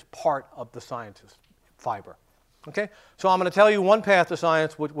passion is part of the scientist fiber. Okay? So I'm going to tell you one path to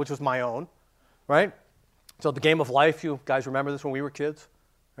science, which was my own, right? So the game of life, you guys remember this when we were kids,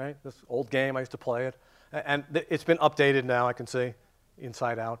 right? This old game, I used to play it. And it's been updated now, I can see,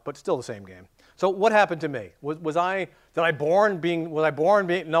 inside out, but still the same game. So what happened to me? Was I born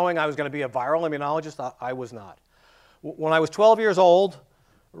knowing I was going to be a viral immunologist? I was not. When I was 12 years old,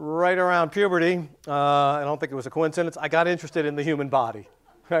 right around puberty, I don't think it was a coincidence, I got interested in the human body,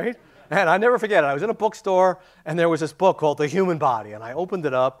 right? And I never forget it. I was in a bookstore, and there was this book called The Human Body, and I opened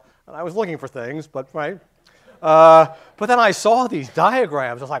it up, and I was looking for things, but right? But then I saw these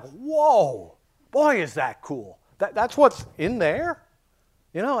diagrams. I was like, whoa, boy, is that cool. That's what's in there?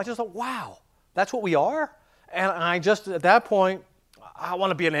 You know, I just thought, wow, that's what we are? And I just, at that point, I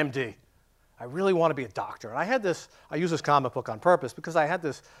want to be an MD. I really want to be a doctor. And I use this comic book on purpose because I had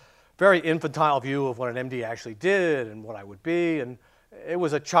this very infantile view of what an MD actually did and what I would be, and it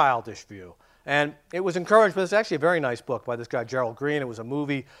was a childish view. And it was encouraged, but it's actually a very nice book by this guy, Gerald Green. It was a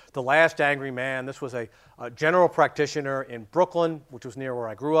movie, The Last Angry Man. This was a general practitioner in Brooklyn, which was near where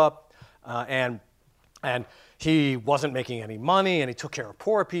I grew up. And he wasn't making any money, and he took care of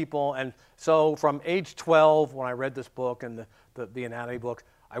poor people. And so from age 12, when I read this book and the anatomy book,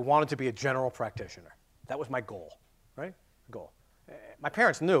 I wanted to be a general practitioner. That was my goal, right? Goal. My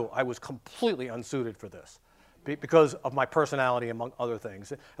parents knew I was completely unsuited for this because of my personality, among other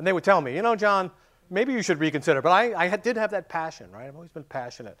things. And they would tell me, you know, John, maybe you should reconsider. But I did have that passion, right? I've always been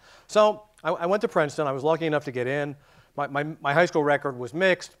passionate. So I went to Princeton. I was lucky enough to get in. My high school record was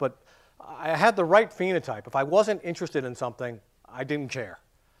mixed, but I had the right phenotype. If I wasn't interested in something, I didn't care.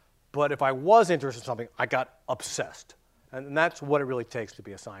 But if I was interested in something, I got obsessed. And that's what it really takes to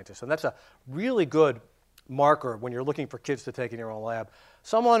be a scientist. And that's a really good marker when you're looking for kids to take in your own lab.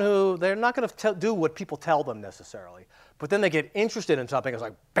 Someone who, they're not going to do what people tell them necessarily, but then they get interested in something, it's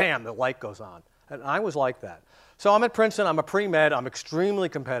like, bam, the light goes on. And I was like that. So I'm at Princeton, I'm a pre-med, I'm extremely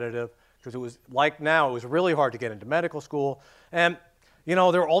competitive, because it was like now, it was really hard to get into medical school. And you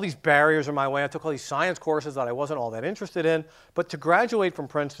know, there were all these barriers in my way. I took all these science courses that I wasn't all that interested in. But to graduate from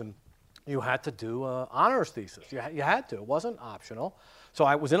Princeton, you had to do an honors thesis. You had to. It wasn't optional. So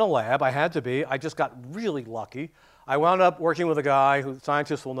I was in a lab. I had to be. I just got really lucky. I wound up working with a guy who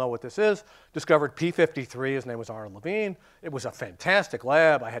scientists will know what this is, discovered P53. His name was Aaron Levine. It was a fantastic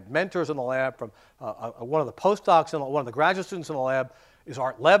lab. I had mentors in the lab from one of the postdocs, and one of the graduate students in the lab is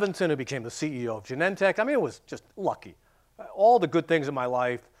Art Levinson, who became the CEO of Genentech. I mean, it was just lucky. All the good things in my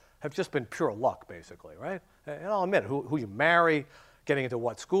life have just been pure luck, basically, right? And I'll admit, who you marry, getting into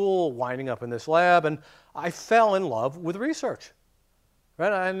what school, winding up in this lab, and I fell in love with research,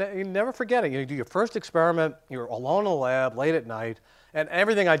 right? And you never forget it. You do your first experiment, you're alone in the lab, late at night, and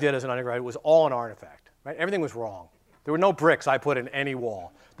everything I did as an undergraduate was all an artifact, right? Everything was wrong. There were no bricks I put in any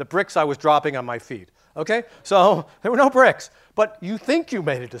wall. The bricks I was dropping on my feet, okay? So there were no bricks, but you think you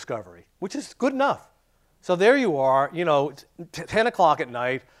made a discovery, which is good enough. So there you are, you know, it's 10 o'clock at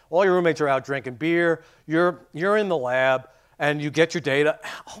night, all your roommates are out drinking beer, you're in the lab, and you get your data.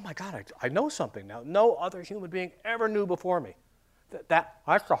 Oh my God, I know something now. No other human being ever knew before me.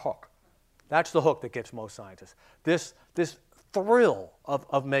 That's the hook. That's the hook that gets most scientists. This thrill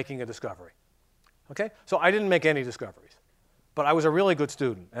of making a discovery. Okay? So I didn't make any discoveries, but I was a really good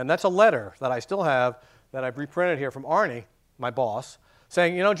student. And that's a letter that I still have that I've reprinted here from Arnie, my boss,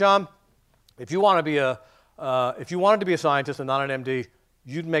 saying, you know, John, if you wanted to be a scientist and not an MD,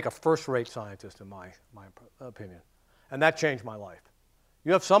 you'd make a first-rate scientist, in my opinion. And that changed my life.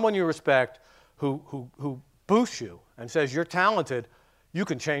 You have someone you respect who boosts you and says you're talented, you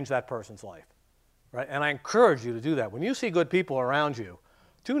can change that person's life, right? And I encourage you to do that. When you see good people around you,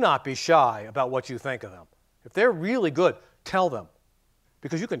 do not be shy about what you think of them. If they're really good, tell them,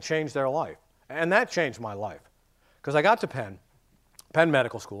 because you can change their life. And that changed my life. Because I got to Penn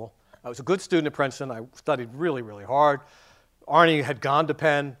Medical School. I was a good student at Princeton. I studied really, really hard. Arnie had gone to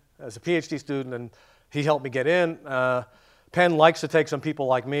Penn as a PhD student, and he helped me get in. Penn likes to take some people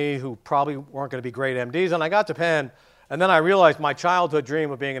like me who probably weren't going to be great MDs, and I got to Penn, and then I realized my childhood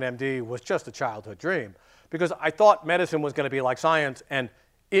dream of being an MD was just a childhood dream, because I thought medicine was going to be like science, and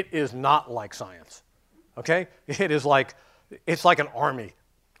it is not like science, okay? It's like an army,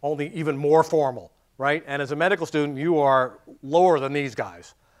 only even more formal, right? And as a medical student, you are lower than these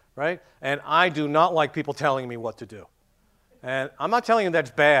guys, right? And I do not like people telling me what to do. And I'm not telling you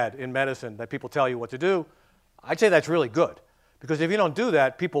that's bad in medicine, that people tell you what to do. I'd say that's really good, because if you don't do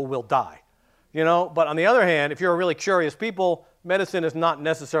that, people will die. You know? But on the other hand, if you're a really curious people, medicine is not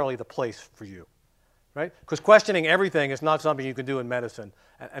necessarily the place for you, right? Because questioning everything is not something you can do in medicine,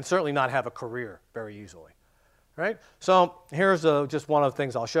 and certainly not have a career very easily, right? So here's just one of the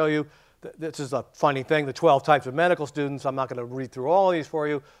things I'll show you. This is a funny thing, the 12 types of medical students. I'm not going to read through all of these for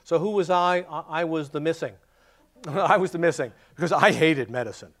you. So who was I? I was the missing. I was the missing, because I hated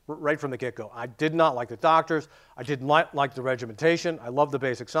medicine right from the get-go. I did not like the doctors. I did not like the regimentation. I loved the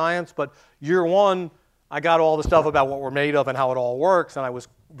basic science. But year one, I got all the stuff about what we're made of and how it all works, and I was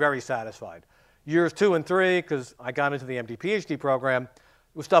very satisfied. Years 2 and 3, because I got into the MD PhD program,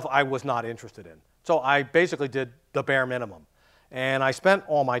 was stuff I was not interested in. So I basically did the bare minimum. And I spent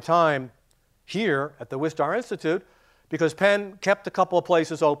all my time here at the Wistar Institute, because Penn kept a couple of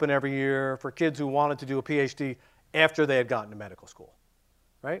places open every year for kids who wanted to do a PhD after they had gotten to medical school,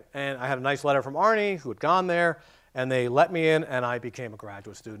 right? And I had a nice letter from Arnie, who had gone there, and they let me in, and I became a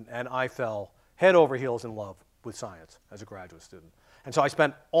graduate student, and I fell head over heels in love with science as a graduate student. And so I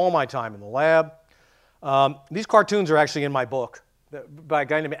spent all my time in the lab. These cartoons are actually in my book by a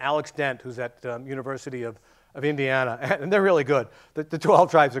guy named Alex Dent, who's at University of of Indiana, and they're really good, the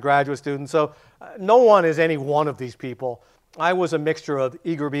 12 tribes of graduate students. So no one is any one of these people. I was a mixture of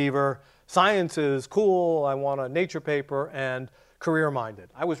eager beaver, science is cool, I want a nature paper, and career-minded.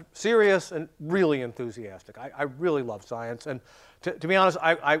 I was serious and really enthusiastic. I really loved science, and to be honest,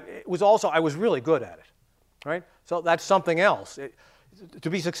 I was really good at it, right? So that's something else. To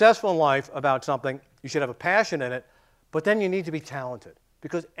be successful in life about something, you should have a passion in it, but then you need to be talented,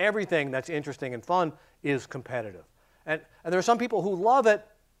 because everything that's interesting and fun is competitive. And there are some people who love it,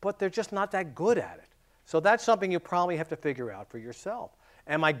 but they're just not that good at it. So that's something you probably have to figure out for yourself.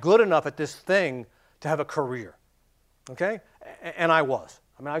 Am I good enough at this thing to have a career? Okay? And I was.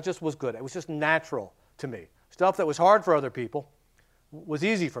 I mean, I just was good. It was just natural to me. Stuff that was hard for other people was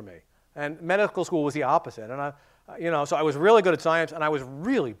easy for me. And medical school was the opposite. And so I was really good at science, and I was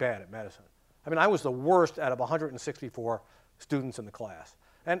really bad at medicine. I mean, I was the worst out of 164 students in the class.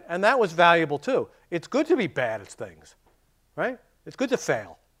 And that was valuable too. It's good to be bad at things, right? It's good to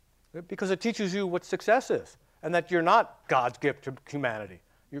fail, because it teaches you what success is, and that you're not God's gift to humanity.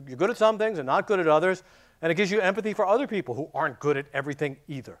 You're good at some things and not good at others, and it gives you empathy for other people who aren't good at everything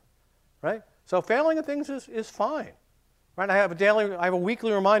either, right? So failing at things is fine, right? I have a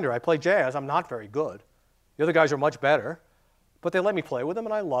weekly reminder. I play jazz. I'm not very good. The other guys are much better, but they let me play with them,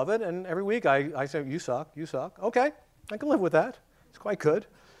 and I love it. And every week I say, you suck, you suck. Okay, I can live with that. It's quite good.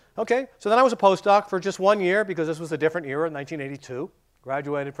 Okay, so then I was a postdoc for just 1 year, because this was a different era, 1982.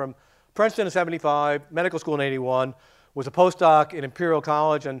 Graduated from Princeton in 75, medical school in 81, was a postdoc in Imperial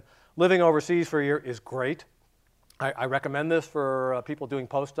College, and living overseas for a year is great. I recommend this for people doing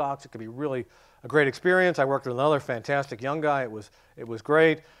postdocs. It can be really a great experience. I worked with another fantastic young guy. It was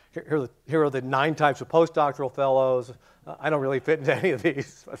great. Here are the 9 types of postdoctoral fellows. I don't really fit into any of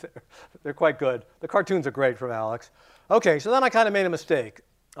these, but they're quite good. The cartoons are great from Alex. Okay, so then I kind of made a mistake.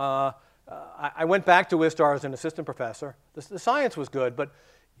 I went back to Wistar as an assistant professor. The science was good, but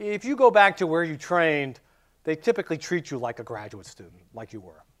if you go back to where you trained, they typically treat you like a graduate student, like you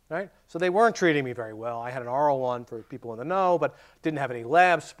were, right? So they weren't treating me very well. I had an R01 for people in the know, but didn't have any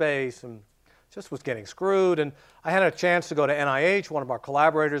lab space, and just was getting screwed. And I had a chance to go to NIH. One of our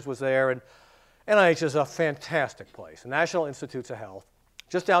collaborators was there, and NIH is a fantastic place, National Institutes of Health,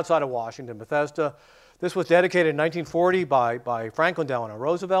 just outside of Washington, Bethesda. This was dedicated in 1940 by Franklin Delano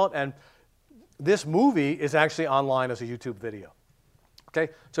Roosevelt, and this movie is actually online as a YouTube video.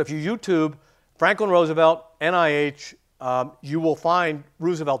 Okay, so if you YouTube Franklin Roosevelt, NIH, you will find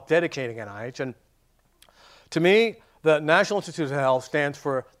Roosevelt dedicating NIH. And to me, the National Institutes of Health stands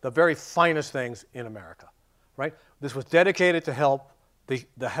for the very finest things in America, right? This was dedicated to help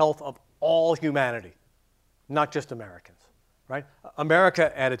the health of all humanity, not just Americans, right?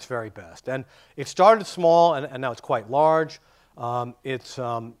 America at its very best. And it started small, and now it's quite large. It's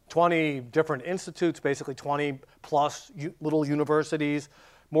 20 different institutes, basically 20 plus little universities,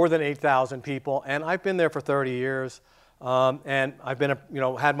 more than 8,000 people, and I've been there for 30 years, and I've been,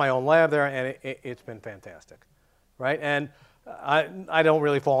 had my own lab there, and it's been fantastic, right? And I don't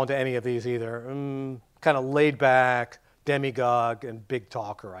really fall into any of these either. Kind of laid back, demagogue, and big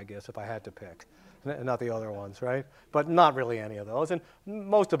talker, I guess, if I had to pick. Not the other ones, right? But not really any of those, and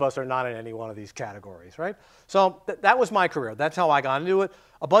most of us are not in any one of these categories, right? So that was my career. That's how I got into it.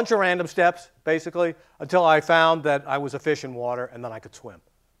 A bunch of random steps, basically, until I found that I was a fish in water, and then I could swim.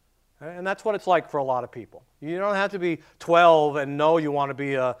 And that's what it's like for a lot of people. You don't have to be 12 and know you want to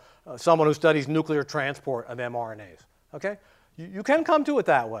be someone who studies nuclear transport of mRNAs, okay? You can come to it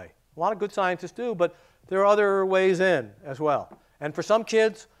that way. A lot of good scientists do, but there are other ways in as well. And for some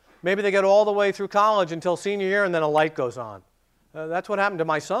kids, maybe they get all the way through college until senior year, and then a light goes on. That's what happened to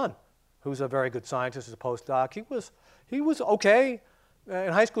my son, who's a very good scientist as a postdoc. He was okay.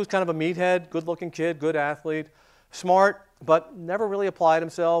 In high school, he was kind of a meathead, good-looking kid, good athlete, smart, but never really applied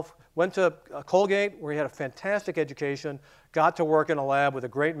himself. Went to Colgate, where he had a fantastic education, got to work in a lab with a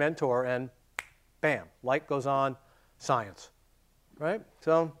great mentor, and bam, light goes on, science, right?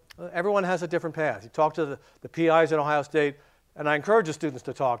 So everyone has a different path. You talk to the PIs at Ohio State, and I encourage the students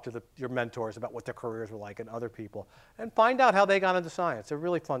to talk to your mentors about what their careers were like and other people, and find out how they got into science. They're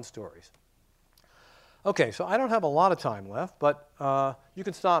really fun stories. Okay, so I don't have a lot of time left, but you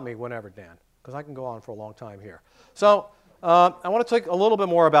can stop me whenever, Dan, because I can go on for a long time here. So I want to talk a little bit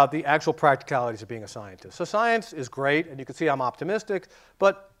more about the actual practicalities of being a scientist. So science is great, and you can see I'm optimistic,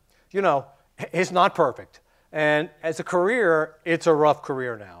 but, it's not perfect. And as a career, it's a rough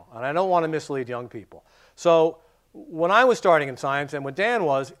career now, and I don't want to mislead young people. So when I was starting in science, and when Dan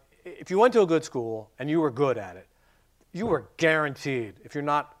was, if you went to a good school and you were good at it, you were guaranteed, if you're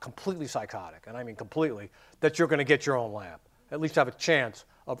not completely psychotic, and I mean completely, that you're going to get your own lab, at least have a chance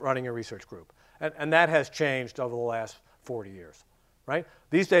of running a research group. And that has changed over the last 40 years, right?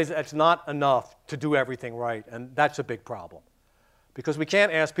 These days, it's not enough to do everything right, and that's a big problem. Because we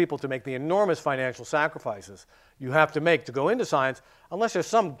can't ask people to make the enormous financial sacrifices you have to make to go into science unless there's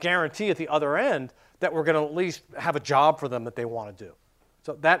some guarantee at the other end that we're going to at least have a job for them that they want to do.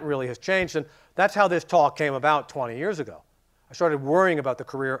 So that really has changed, and that's how this talk came about 20 years ago. I started worrying about the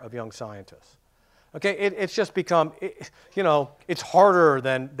career of young scientists. Okay, it's just become, it's harder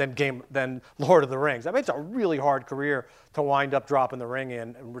than Lord of the Rings. I mean, it's a really hard career to wind up dropping the ring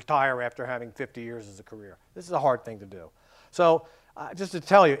in and retire after having 50 years as a career. This is a hard thing to do. So just to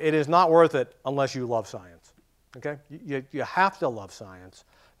tell you, it is not worth it unless you love science. Okay, you have to love science.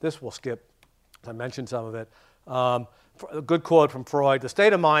 This will skip. I mentioned some of it. A good quote from Freud: "The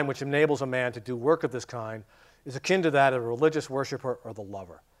state of mind which enables a man to do work of this kind is akin to that of a religious worshiper or the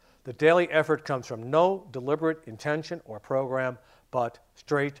lover. The daily effort comes from no deliberate intention or program, but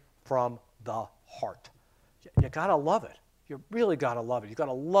straight from the heart." You gotta love it. You really gotta love it. You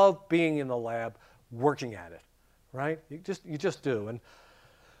gotta love being in the lab, working at it, right? You just do. And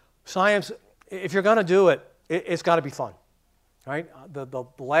science, if you're gonna do it, it's gotta be fun, right? The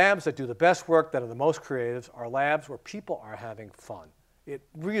labs that do the best work, that are the most creative, are labs where people are having fun. It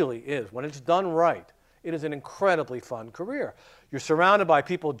really is. When it's done right, it is an incredibly fun career. You're surrounded by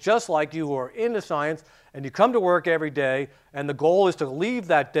people just like you who are into science, and you come to work every day, and the goal is to leave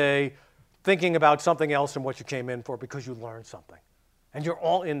that day thinking about something else than what you came in for because you learned something. And you're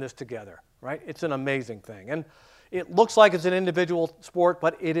all in this together, right? It's an amazing thing. And it looks like it's an individual sport,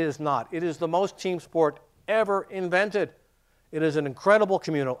 but it is not. It is the most team sport ever invented. It is an incredible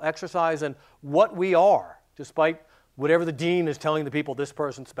communal exercise, and what we are, despite whatever the dean is telling the people, this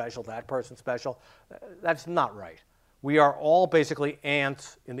person's special, that person's special, that's not right. We are all basically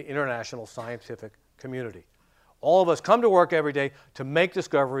ants in the international scientific community. All of us come to work every day to make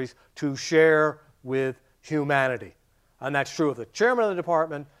discoveries, to share with humanity. And that's true of the chairman of the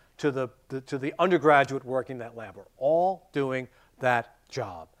department to the undergraduate working in that lab. We're all doing that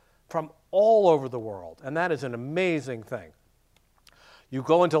job from all over the world, and that is an amazing thing. You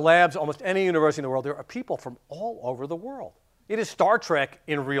go into labs, almost any university in the world, there are people from all over the world. It is Star Trek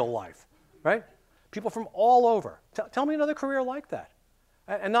in real life, right? People from all over. Tell me another career like that.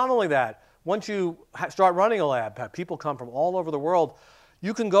 And not only that, once you start running a lab, have people come from all over the world,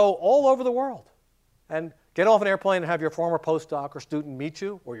 you can go all over the world and get off an airplane and have your former postdoc or student meet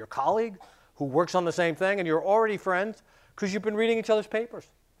you, or your colleague who works on the same thing, and you're already friends because you've been reading each other's papers,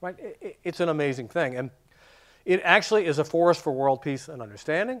 right? It's an amazing thing. And it actually is a force for world peace and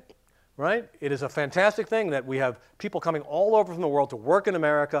understanding, right? It is a fantastic thing that we have people coming all over from the world to work in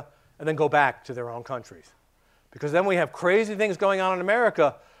America and then go back to their own countries. Because then we have crazy things going on in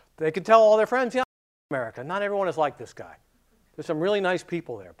America. They can tell all their friends, yeah, America, not everyone is like this guy. There's some really nice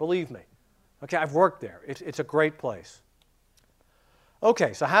people there, believe me. Okay, I've worked there. It's a great place.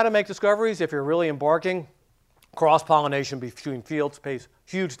 Okay, so how to make discoveries if you're really embarking? Cross-pollination between fields pays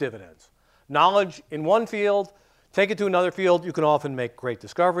huge dividends. Knowledge in one field, take it to another field, you can often make great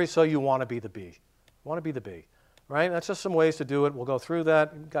discoveries, so you want to be the bee. You want to be the bee, right? That's just some ways to do it. We'll go through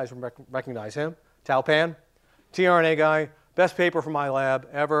that. You guys recognize him. Tao Pan, tRNA guy, best paper from my lab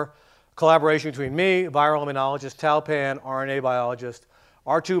ever. Collaboration between me, viral immunologist, Tao Pan, RNA biologist.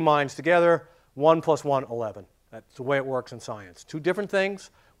 Our two minds together, 1 + 1, 11. That's the way it works in science. Two different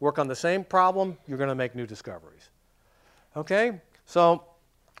things, work on the same problem, you're going to make new discoveries. Okay, so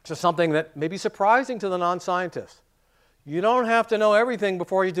just something that may be surprising to the non-scientist. You don't have to know everything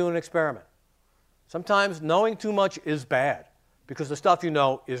before you do an experiment. Sometimes knowing too much is bad because the stuff you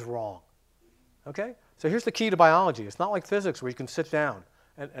know is wrong. Okay? So here's the key to biology. It's not like physics where you can sit down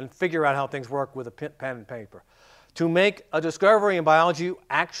and figure out how things work with a pen and paper. To make a discovery in biology, you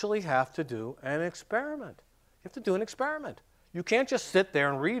actually have to do an experiment. You have to do an experiment. You can't just sit there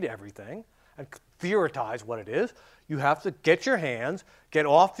and read everything and theorize what it is. You have to get your hands, get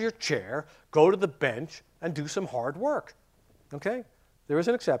off your chair, go to the bench, and do some hard work. Okay? There is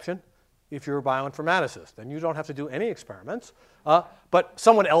an exception. If you're a bioinformaticist, then you don't have to do any experiments, but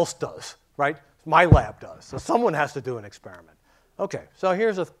someone else does, right? My lab does. So someone has to do an experiment. Okay, so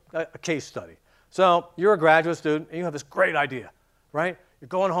here's a case study. So you're a graduate student, and you have this great idea, right? You're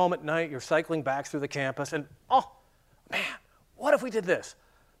going home at night, you're cycling back through the campus, and oh, man, what if we did this?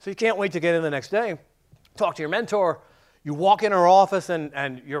 So you can't wait to get in the next day, talk to your mentor. You walk in her office,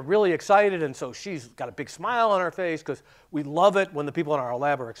 and you're really excited, and so she's got a big smile on her face because we love it when the people in our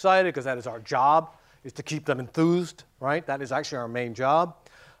lab are excited because that is our job, is to keep them enthused, right? That is actually our main job.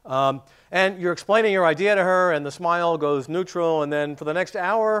 And you're explaining your idea to her, and the smile goes neutral, and then for the next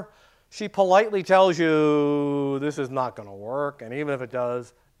hour, she politely tells you this is not going to work, and even if it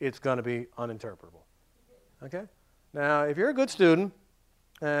does, it's going to be uninterpretable. Okay? Now, if you're a good student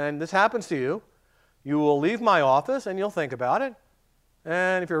and this happens to you, you will leave my office and you'll think about it.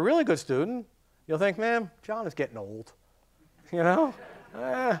 And if you're a really good student, you'll think, man, John is getting old. You know?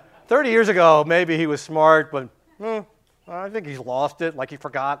 30 years ago, maybe he was smart, but I think he's lost it, like he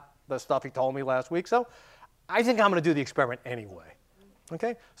forgot the stuff he told me last week. So I think I'm going to do the experiment anyway.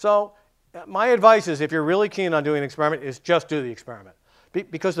 Okay? So my advice is, if you're really keen on doing an experiment, is just do the experiment.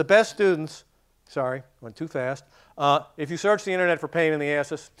 Because the best students, sorry, went too fast. If you search the internet for pain in the ass,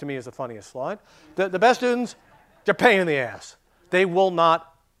 this to me is the funniest slide. The best students, they're pain in the ass. They will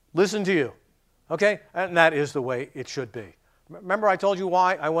not listen to you. Okay? And that is the way it should be. Remember I told you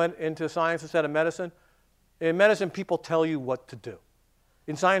why I went into science instead of medicine? In medicine, people tell you what to do.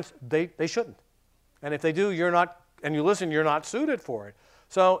 In science, they shouldn't. And if they do, you're not, and you listen, you're not suited for it.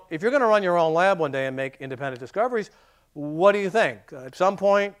 So if you're going to run your own lab one day and make independent discoveries, what do you think? At some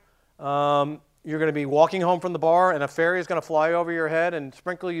point, you're going to be walking home from the bar and a fairy is going to fly over your head and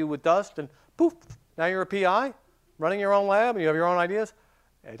sprinkle you with dust and poof, now you're a PI running your own lab and you have your own ideas.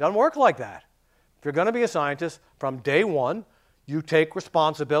 It doesn't work like that. If you're going to be a scientist, from day one, you take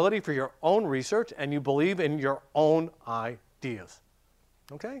responsibility for your own research and you believe in your own ideas.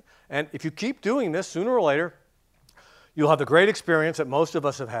 Okay? And if you keep doing this, sooner or later, you'll have the great experience that most of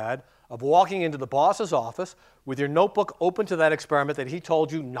us have had of walking into the boss's office with your notebook open to that experiment that he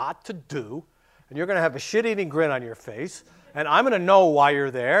told you not to do, and you're going to have a shit-eating grin on your face, and I'm going to know why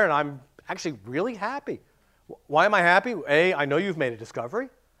you're there, and I'm actually really happy. Why am I happy? A, I know you've made a discovery,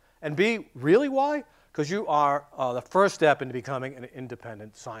 and B, really why? Because you are the first step into becoming an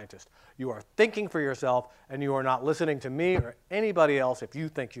independent scientist. You are thinking for yourself, and you are not listening to me or anybody else if you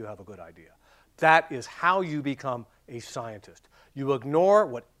think you have a good idea. That is how you become a scientist. You ignore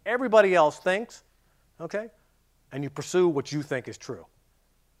what everybody else thinks, okay, and you pursue what you think is true.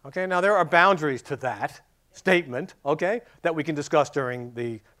 Okay, now there are boundaries to that statement, okay, that we can discuss during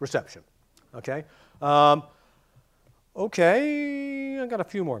the reception. Okay, okay, I got a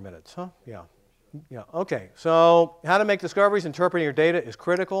few more minutes, huh? Yeah. Yeah, okay, so how to make discoveries, interpreting your data is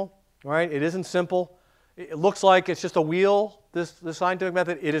critical, right? It isn't simple. It looks like it's just a wheel, this scientific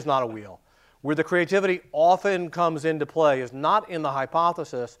method. It is not a wheel. Where the creativity often comes into play is not in the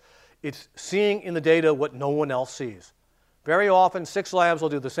hypothesis, it's seeing in the data what no one else sees. Very often, 6 labs will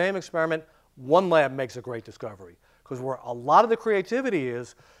do the same experiment, 1 lab makes a great discovery. Because where a lot of the creativity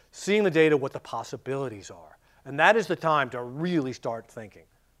is seeing the data what the possibilities are. And that is the time to really start thinking.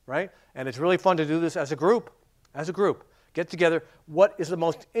 Right? And it's really fun to do this as a group. As a group. Get together. What is the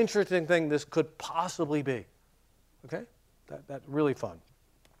most interesting thing this could possibly be? Okay? That's really fun.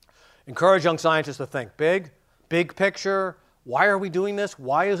 Encourage young scientists to think big, big picture. Why are we doing this?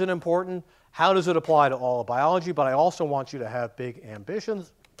 Why is it important? How does it apply to all of biology? But I also want you to have big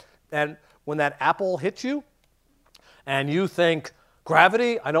ambitions. And when that apple hits you and you think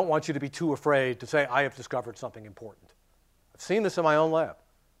gravity, I don't want you to be too afraid to say, I have discovered something important. I've seen this in my own lab.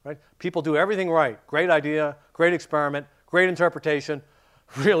 Right? People do everything right. Great idea, great experiment, great interpretation,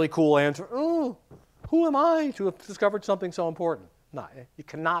 really cool answer. Oh, who am I to have discovered something so important? No, you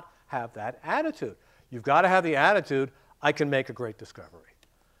cannot have that attitude. You've got to have the attitude, I can make a great discovery.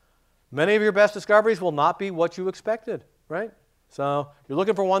 Many of your best discoveries will not be what you expected, right? So you're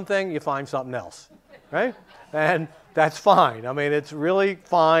looking for one thing, you find something else, right? And that's fine. I mean, it's really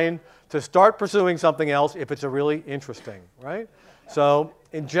fine to start pursuing something else if it's a really interesting, right? So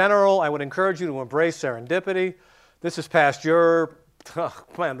in general, I would encourage you to embrace serendipity. This is Pasteur,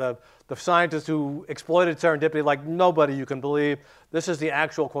 the scientist who exploited serendipity like nobody you can believe. This is the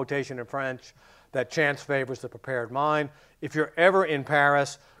actual quotation in French, that chance favors the prepared mind. If you're ever in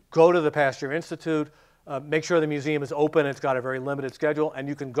Paris, go to the Pasteur Institute. Make sure the museum is open. It's got a very limited schedule. And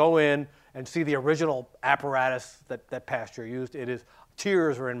you can go in and see the original apparatus that Pasteur used.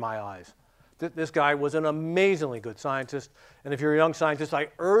 Tears are in my eyes. This guy was an amazingly good scientist. And if you're a young scientist, I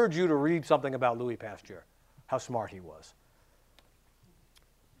urge you to read something about Louis Pasteur, how smart he was.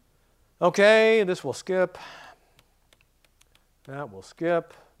 Okay, this will skip. That will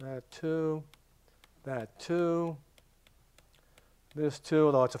skip. That too. That too. This too,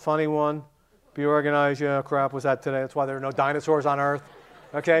 although it's a funny one. Be organized. Yeah, crap, was that today? That's why there are no dinosaurs on Earth.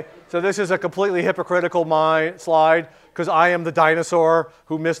 Okay, so this is a completely hypocritical slide because I am the dinosaur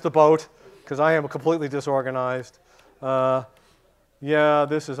who missed the boat. Because I am completely disorganized. Yeah,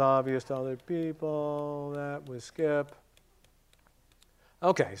 this is obvious to other people. That was skip.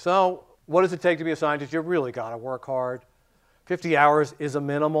 Okay, so what does it take to be a scientist? You really got to work hard. 50 hours is a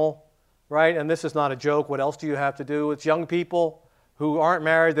minimal, right? And this is not a joke. What else do you have to do? It's young people who aren't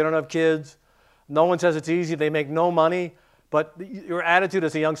married. They don't have kids. No one says it's easy. They make no money. But your attitude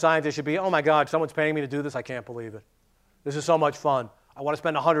as a young scientist should be, oh my God, someone's paying me to do this. I can't believe it. This is so much fun. I want to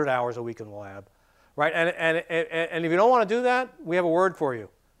spend 100 hours a week in the lab. Right? And if you don't want to do that, we have a word for you.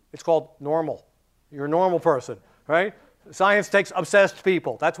 It's called normal. You're a normal person. Right? Science takes obsessed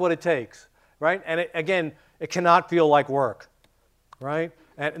people. That's what it takes. Right? And again, it cannot feel like work. Right?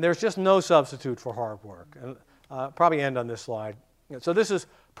 And there's just no substitute for hard work. And probably end on this slide. So this is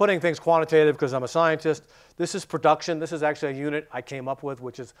putting things quantitative because I'm a scientist. This is production. This is actually a unit I came up with,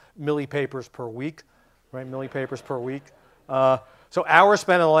 which is millipapers per week. Right? Millipapers per week. So hours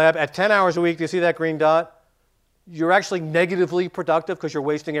spent in the lab. At 10 hours a week, do you see that green dot? You're actually negatively productive because you're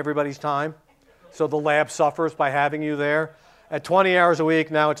wasting everybody's time. So the lab suffers by having you there. At 20 hours a week,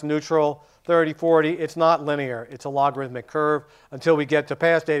 now it's neutral. 30, 40, it's not linear. It's a logarithmic curve until we get to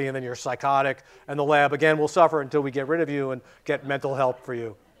past 80, and then you're psychotic, and the lab, again, will suffer until we get rid of you and get mental help for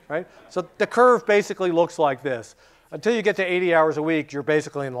you. Right? So the curve basically looks like this. Until you get to 80 hours a week, you're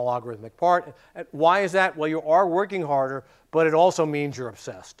basically in the logarithmic part. And why is that? Well, you are working harder, but it also means you're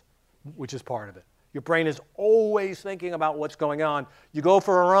obsessed, which is part of it. Your brain is always thinking about what's going on. You go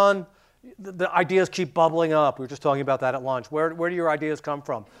for a run, the ideas keep bubbling up. We were just talking about that at lunch. Where do your ideas come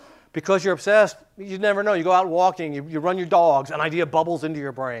from? Because you're obsessed, you never know. You go out walking, you run your dogs, an idea bubbles into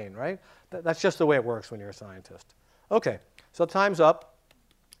your brain, right? That's just the way it works when you're a scientist. Okay, so time's up,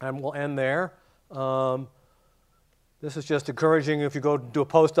 and we'll end there. This is just encouraging. If you go do a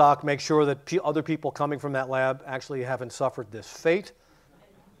postdoc, make sure that other people coming from that lab actually haven't suffered this fate,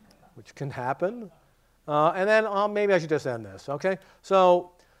 which can happen. And then maybe I should just end this, okay?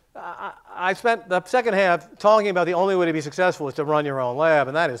 So I spent the second half talking about the only way to be successful is to run your own lab,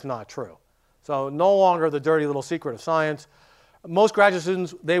 and that is not true. So no longer the dirty little secret of science. Most graduate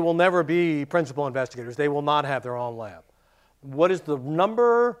students, they will never be principal investigators. They will not have their own lab. What is the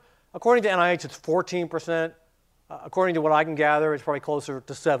number? According to NIH, it's 14%. According to what I can gather, it's probably closer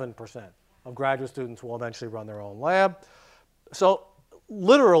to 7% of graduate students will eventually run their own lab. So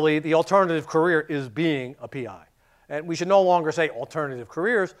literally, the alternative career is being a PI. And we should no longer say alternative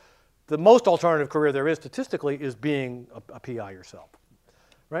careers. The most alternative career there is statistically is being a PI yourself.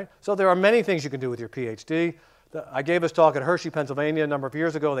 Right? So there are many things you can do with your PhD. I gave this talk at Hershey, Pennsylvania a number of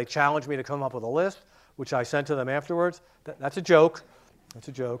years ago. They challenged me to come up with a list, which I sent to them afterwards. That's a joke. That's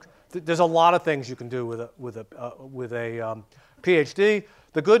a joke. There's a lot of things you can do with a PhD.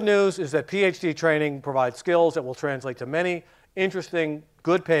 The good news is that PhD training provides skills that will translate to many interesting,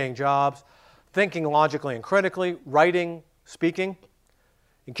 good-paying jobs. Thinking logically and critically, writing, speaking.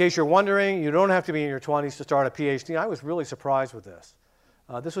 In case you're wondering, you don't have to be in your 20s to start a PhD. I was really surprised with this.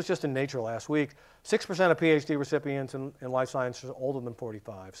 This was just in Nature last week. 6% of PhD recipients in life sciences are older than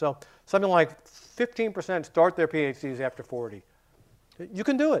 45. So something like 15% start their PhDs after 40. You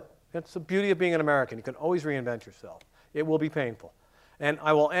can do it. That's the beauty of being an American. You can always reinvent yourself. It will be painful. And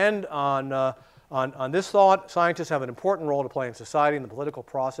I will end on this thought. Scientists have an important role to play in society and the political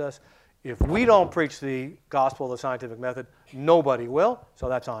process. If we don't preach the gospel of the scientific method, nobody will, so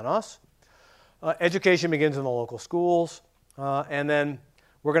that's on us. Education begins in the local schools, and then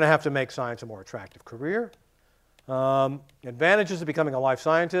we're going to have to make science a more attractive career. Advantages of becoming a life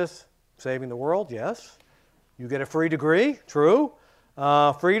scientist, saving the world, yes. You get a free degree, true.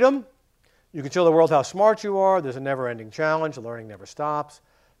 Freedom, you can show the world how smart you are. There's a never-ending challenge. Learning never stops.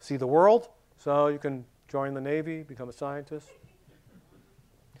 See the world, so you can join the Navy, become a scientist.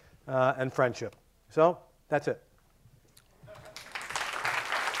 And friendship. So that's it.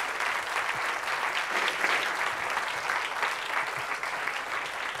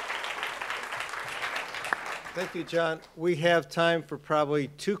 Thank you, John. We have time for probably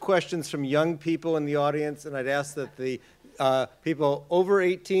 2 questions from young people in the audience, and I'd ask that the people over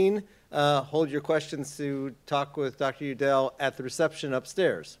 18 hold your questions to talk with Dr. Udell at the reception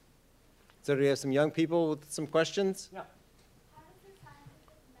upstairs. So do we have some young people with some questions? Yeah.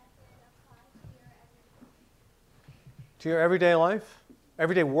 To your everyday life?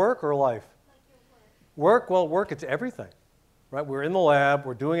 Everyday work or life? Like your work. Work? Well, work, it's everything. Right? We're in the lab,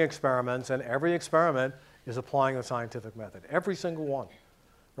 we're doing experiments, and every experiment is applying the scientific method. Every single one.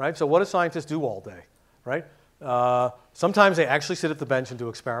 Right? So what do scientists do all day? Right? Sometimes they actually sit at the bench and do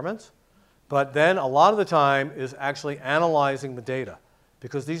experiments, but then a lot of the time is actually analyzing the data.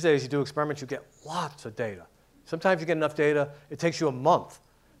 Because these days you do experiments, you get lots of data. Sometimes you get enough data, it takes you a month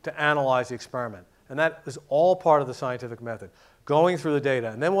to analyze the experiment. And that is all part of the scientific method, going through the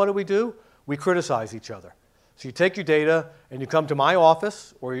data. And then what do? We criticize each other. So you take your data and you come to my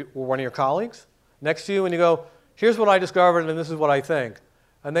office or one of your colleagues next to you and you go, here's what I discovered and this is what I think.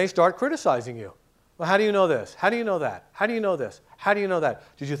 And they start criticizing you. Well, how do you know this? How do you know that? How do you know this? How do you know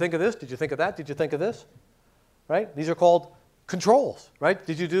that? Did you think of this? Did you think of that? Did you think of this? Right? These are called controls, right?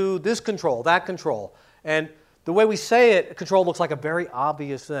 Did you do this control, that control? And the way we say it, control looks like a very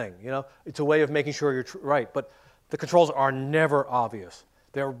obvious thing. You know, it's a way of making sure you're right. But the controls are never obvious.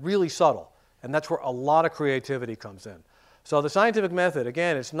 They're really subtle. And that's where a lot of creativity comes in. So the scientific method,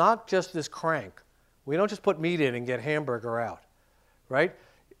 again, it's not just this crank. We don't just put meat in and get hamburger out, right?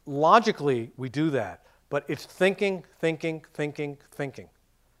 Logically, we do that. But it's thinking, thinking, thinking, thinking,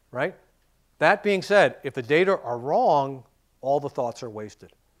 right? That being said, if the data are wrong, all the thoughts are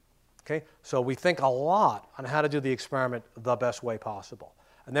wasted. Okay? So we think a lot on how to do the experiment the best way possible.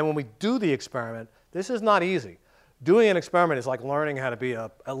 And then when we do the experiment, this is not easy. Doing an experiment is like learning how to be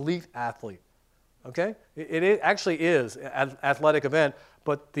an elite athlete. Okay? It actually is an athletic event,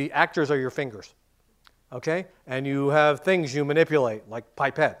 but the actors are your fingers. Okay? And you have things you manipulate, like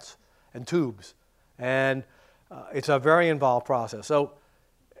pipettes and tubes. And it's a very involved process. So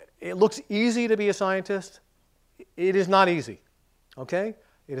it looks easy to be a scientist. It is not easy. Okay?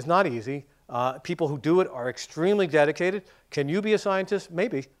 It is not easy. People who do it are extremely dedicated. Can you be a scientist?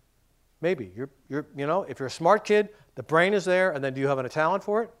 Maybe. Maybe. You know, if you're a smart kid, the brain is there, and then do you have a talent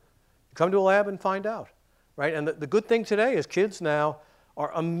for it? You come to a lab and find out, right? And the good thing today is kids now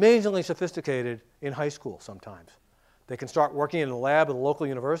are amazingly sophisticated in high school sometimes. They can start working in a lab at a local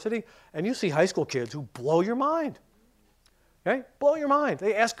university, and you see high school kids who blow your mind. Okay? Blow your mind.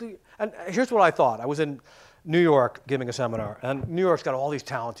 They ask you, and here's what I thought. I was in New York giving a seminar, and New York's got all these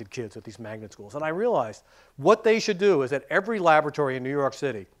talented kids at these magnet schools, and I realized what they should do is that every laboratory in New York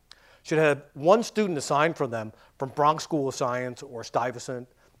City should have one student assigned from them from Bronx School of Science or Stuyvesant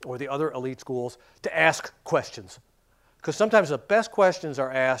or the other elite schools to ask questions. Because sometimes the best questions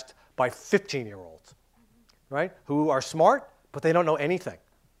are asked by 15-year-olds, right, who are smart, but they don't know anything.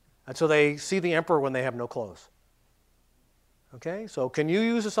 And so they see the emperor when they have no clothes. Okay, so can you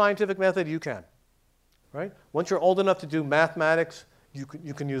use a scientific method? You can. Right? Once you're old enough to do mathematics, you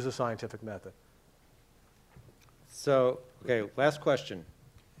can use a scientific method. So, okay, last question.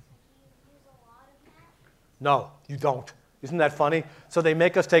 No, you don't. Isn't that funny? So they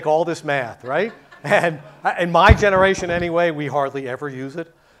make us take all this math, right? And in my generation anyway, we hardly ever use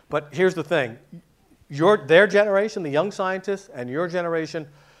it. But here's the thing. Their generation, the young scientists, and your generation,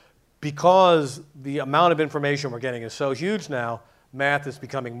 because the amount of information we're getting is so huge now, math is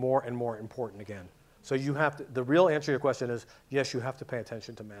becoming more and more important again. So you have to, the real answer to your question is, yes, you have to pay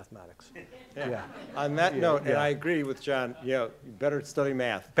attention to mathematics. Yeah. On that note, and I agree with John, you know, you better study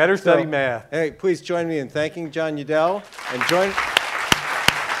math. Better study math. Hey, please join me in thanking John Udell, and join.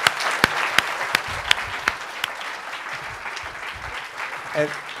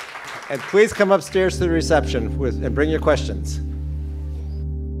 And please come upstairs to the reception and bring your questions.